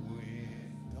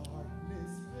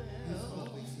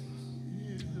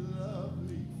 his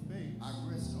lovely face, I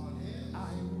rest on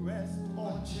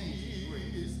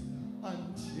his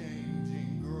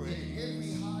unchanging grace.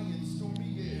 Every high and stormy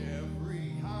gale, every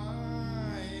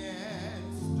high and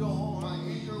stormy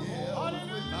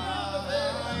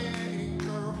my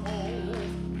anchor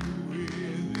holds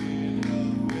within the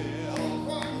veil.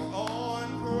 On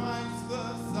Christ the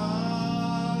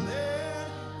solid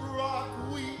rock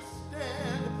we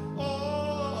stand.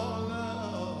 All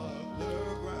of the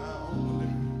ground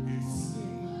is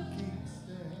sinking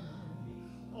sand.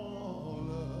 All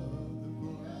of the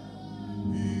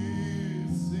ground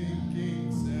is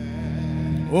sinking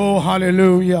sand. Oh,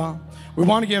 hallelujah. We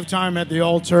want to give time at the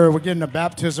altar. We're getting the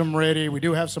baptism ready. We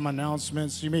do have some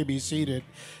announcements. You may be seated.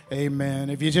 Amen.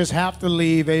 If you just have to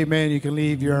leave, amen, you can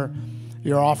leave your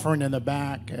offering in the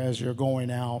back as you're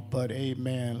going out. But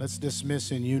amen. Let's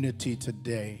dismiss in unity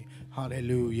today.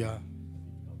 Hallelujah.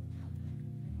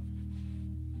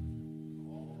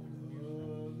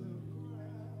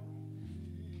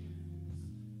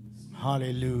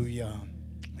 Hallelujah.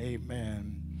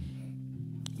 Amen.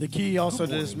 The key also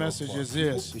to this message is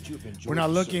this. We're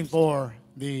not looking for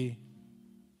the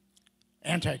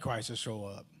Antichrist to show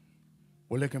up.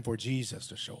 We're looking for Jesus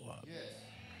to show up.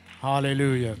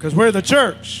 Hallelujah. Because we're the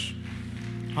church.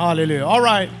 Hallelujah. All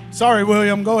right. Sorry,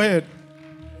 William. Go ahead.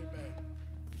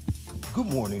 Good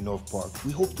morning, North Park.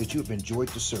 We hope that you have enjoyed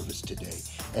the service today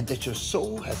and that your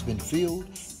soul has been filled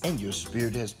and your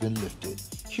spirit has been lifted.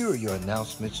 Here are your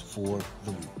announcements for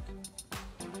the week.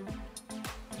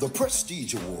 The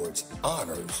Prestige Awards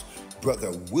honors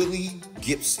Brother Willie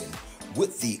Gibson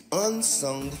with the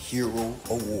Unsung Hero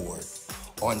Award.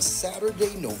 on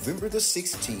Saturday, November the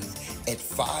 16th at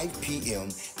 5 p.m.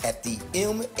 at the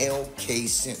MLK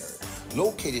Center,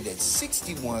 located at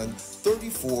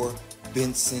 6134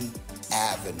 Benson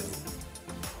Avenue.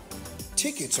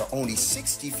 Tickets are only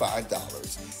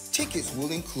 $65. Tickets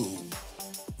will include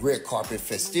red carpet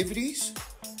festivities,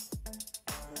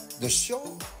 the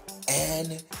show,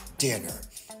 and dinner.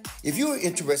 If you are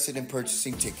interested in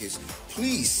purchasing tickets,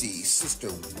 please see Sister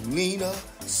Lena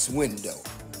Swindle.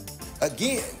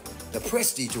 Again, the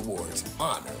Prestige Awards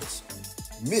honors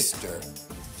Mr.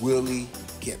 Willie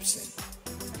Gibson.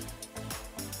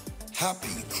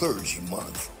 Happy Clergy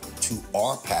Month to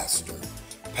our pastor,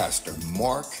 Pastor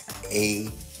Mark A.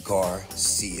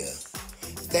 Garcia.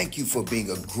 Thank you for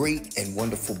being a great and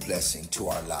wonderful blessing to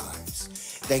our lives.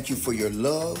 Thank you for your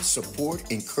love, support,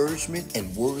 encouragement,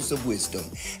 and words of wisdom,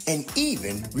 and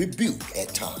even rebuke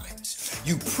at times.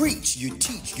 You preach, you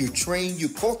teach, you train, you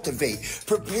cultivate,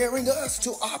 preparing us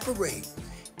to operate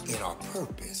in our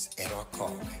purpose and our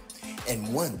calling,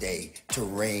 and one day to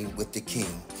reign with the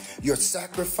King. Your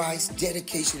sacrifice,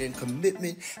 dedication, and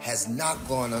commitment has not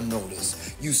gone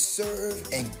unnoticed. You serve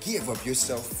and give of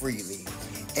yourself freely.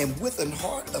 And with a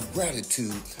heart of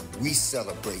gratitude, we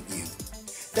celebrate you.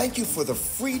 Thank you for the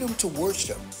freedom to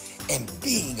worship and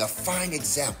being a fine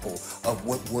example of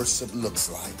what worship looks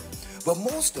like. But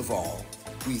most of all,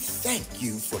 we thank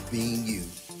you for being you.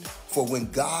 For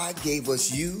when God gave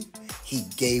us you, he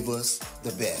gave us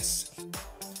the best.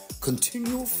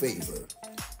 Continual favor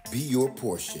be your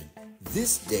portion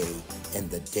this day and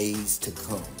the days to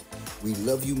come. We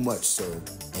love you much, sir,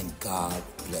 and God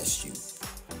bless you.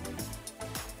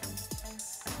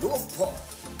 North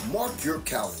Park, mark your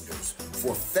calendars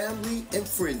for Family and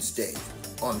Friends Day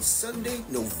on Sunday,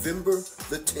 November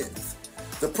the 10th.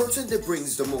 The person that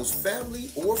brings the most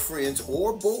family or friends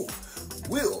or both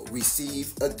will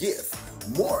receive a gift.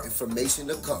 More information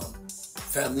to come.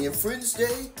 Family and Friends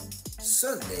Day,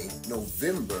 Sunday,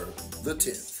 November the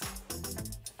 10th.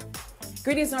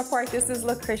 Greetings, North Park. This is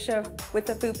Lucretia with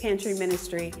the Food Pantry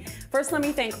Ministry. First, let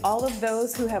me thank all of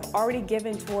those who have already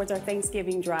given towards our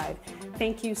Thanksgiving drive.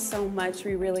 Thank you so much.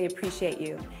 We really appreciate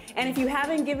you. And if you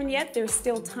haven't given yet, there's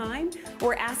still time.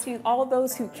 We're asking all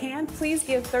those who can, please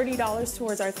give $30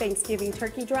 towards our Thanksgiving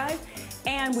turkey drive.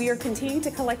 And we are continuing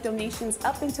to collect donations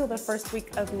up until the first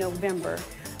week of November.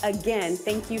 Again,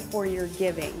 thank you for your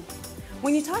giving.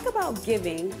 When you talk about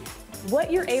giving,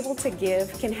 what you're able to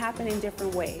give can happen in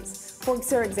different ways.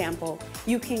 For example,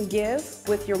 you can give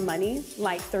with your money,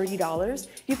 like $30.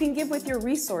 You can give with your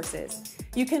resources.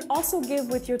 You can also give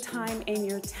with your time and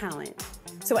your talent.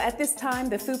 So at this time,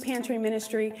 the Food Pantry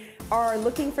Ministry are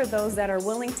looking for those that are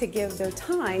willing to give their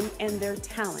time and their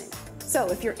talent.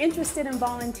 So if you're interested in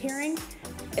volunteering,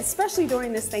 especially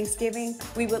during this Thanksgiving,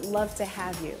 we would love to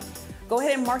have you. Go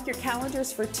ahead and mark your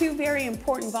calendars for two very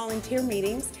important volunteer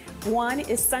meetings. One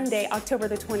is Sunday, October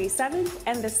the 27th,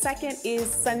 and the second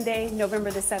is Sunday, November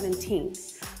the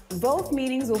 17th. Both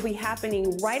meetings will be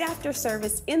happening right after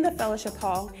service in the fellowship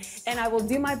hall, and I will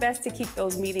do my best to keep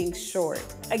those meetings short.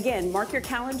 Again, mark your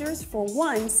calendars for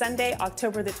one Sunday,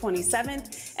 October the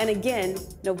 27th, and again,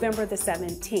 November the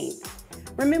 17th.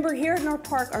 Remember, here at North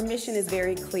Park, our mission is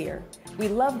very clear. We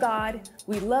love God,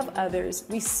 we love others,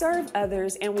 we serve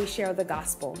others, and we share the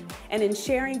gospel. And in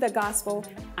sharing the gospel,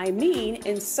 I mean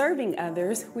in serving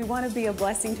others, we want to be a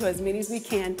blessing to as many as we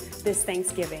can this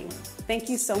Thanksgiving. Thank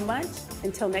you so much.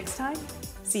 Until next time,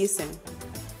 see you soon.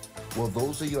 Well,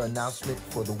 those are your announcements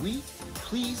for the week.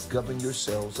 Please govern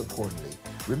yourselves accordingly.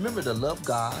 Remember to love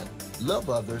God, love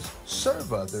others,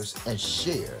 serve others, and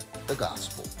share the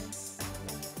gospel.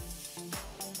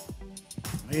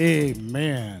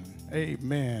 Amen.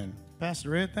 Amen.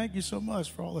 Pastor Ed, thank you so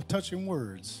much for all the touching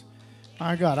words.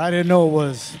 My God, I didn't know it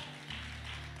was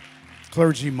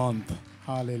Clergy Month.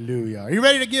 Hallelujah. Are you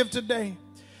ready to give today?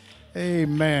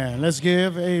 Amen. Let's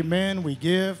give. Amen. We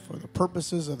give for the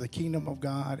purposes of the kingdom of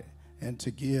God and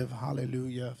to give.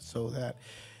 Hallelujah. So that,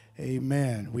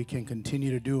 amen, we can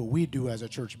continue to do what we do as a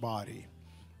church body.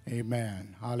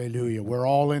 Amen. Hallelujah. We're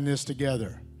all in this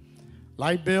together.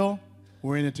 Light bill,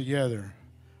 we're in it together.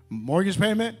 Mortgage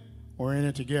payment, we're in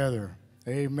it together.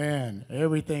 Amen.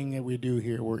 Everything that we do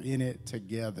here, we're in it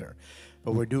together.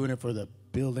 But we're doing it for the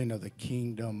building of the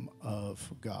kingdom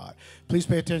of God. Please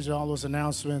pay attention to all those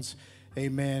announcements.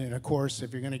 Amen. And, of course,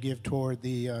 if you're going to give toward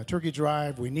the turkey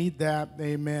drive, we need that.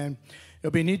 Amen.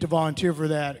 It'll be neat to volunteer for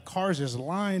that. Cars just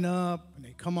line up, and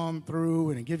they come on through,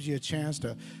 and it gives you a chance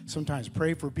to sometimes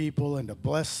pray for people and to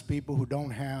bless people who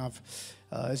don't have.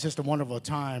 It's just a wonderful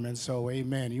time. And so,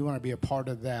 amen, you want to be a part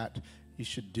of that, you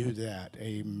should do that.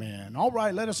 Amen. All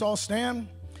right, let us all stand.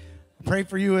 Pray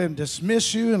for you and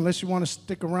dismiss you unless you want to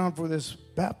stick around for this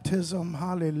baptism.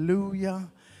 Hallelujah.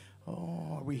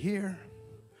 Oh, are we here?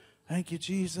 Thank you,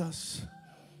 Jesus.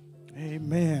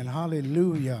 Amen.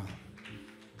 Hallelujah.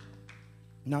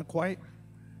 Not quite?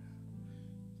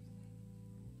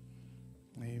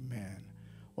 Amen.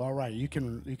 Well, all right, you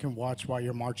can watch while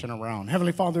you're marching around.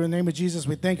 Heavenly Father, in the name of Jesus,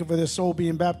 we thank you for this soul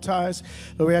being baptized.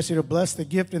 Lord, we ask you to bless the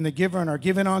gift and the giver and our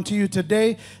giving unto you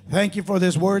today. Thank you for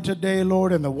this word today,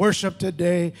 Lord, and the worship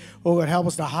today. Oh, God, help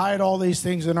us to hide all these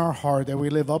things in our heart that we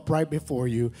live upright before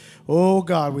you. Oh,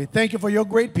 God, we thank you for your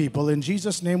great people. In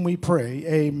Jesus' name we pray.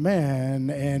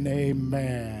 Amen and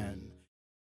amen.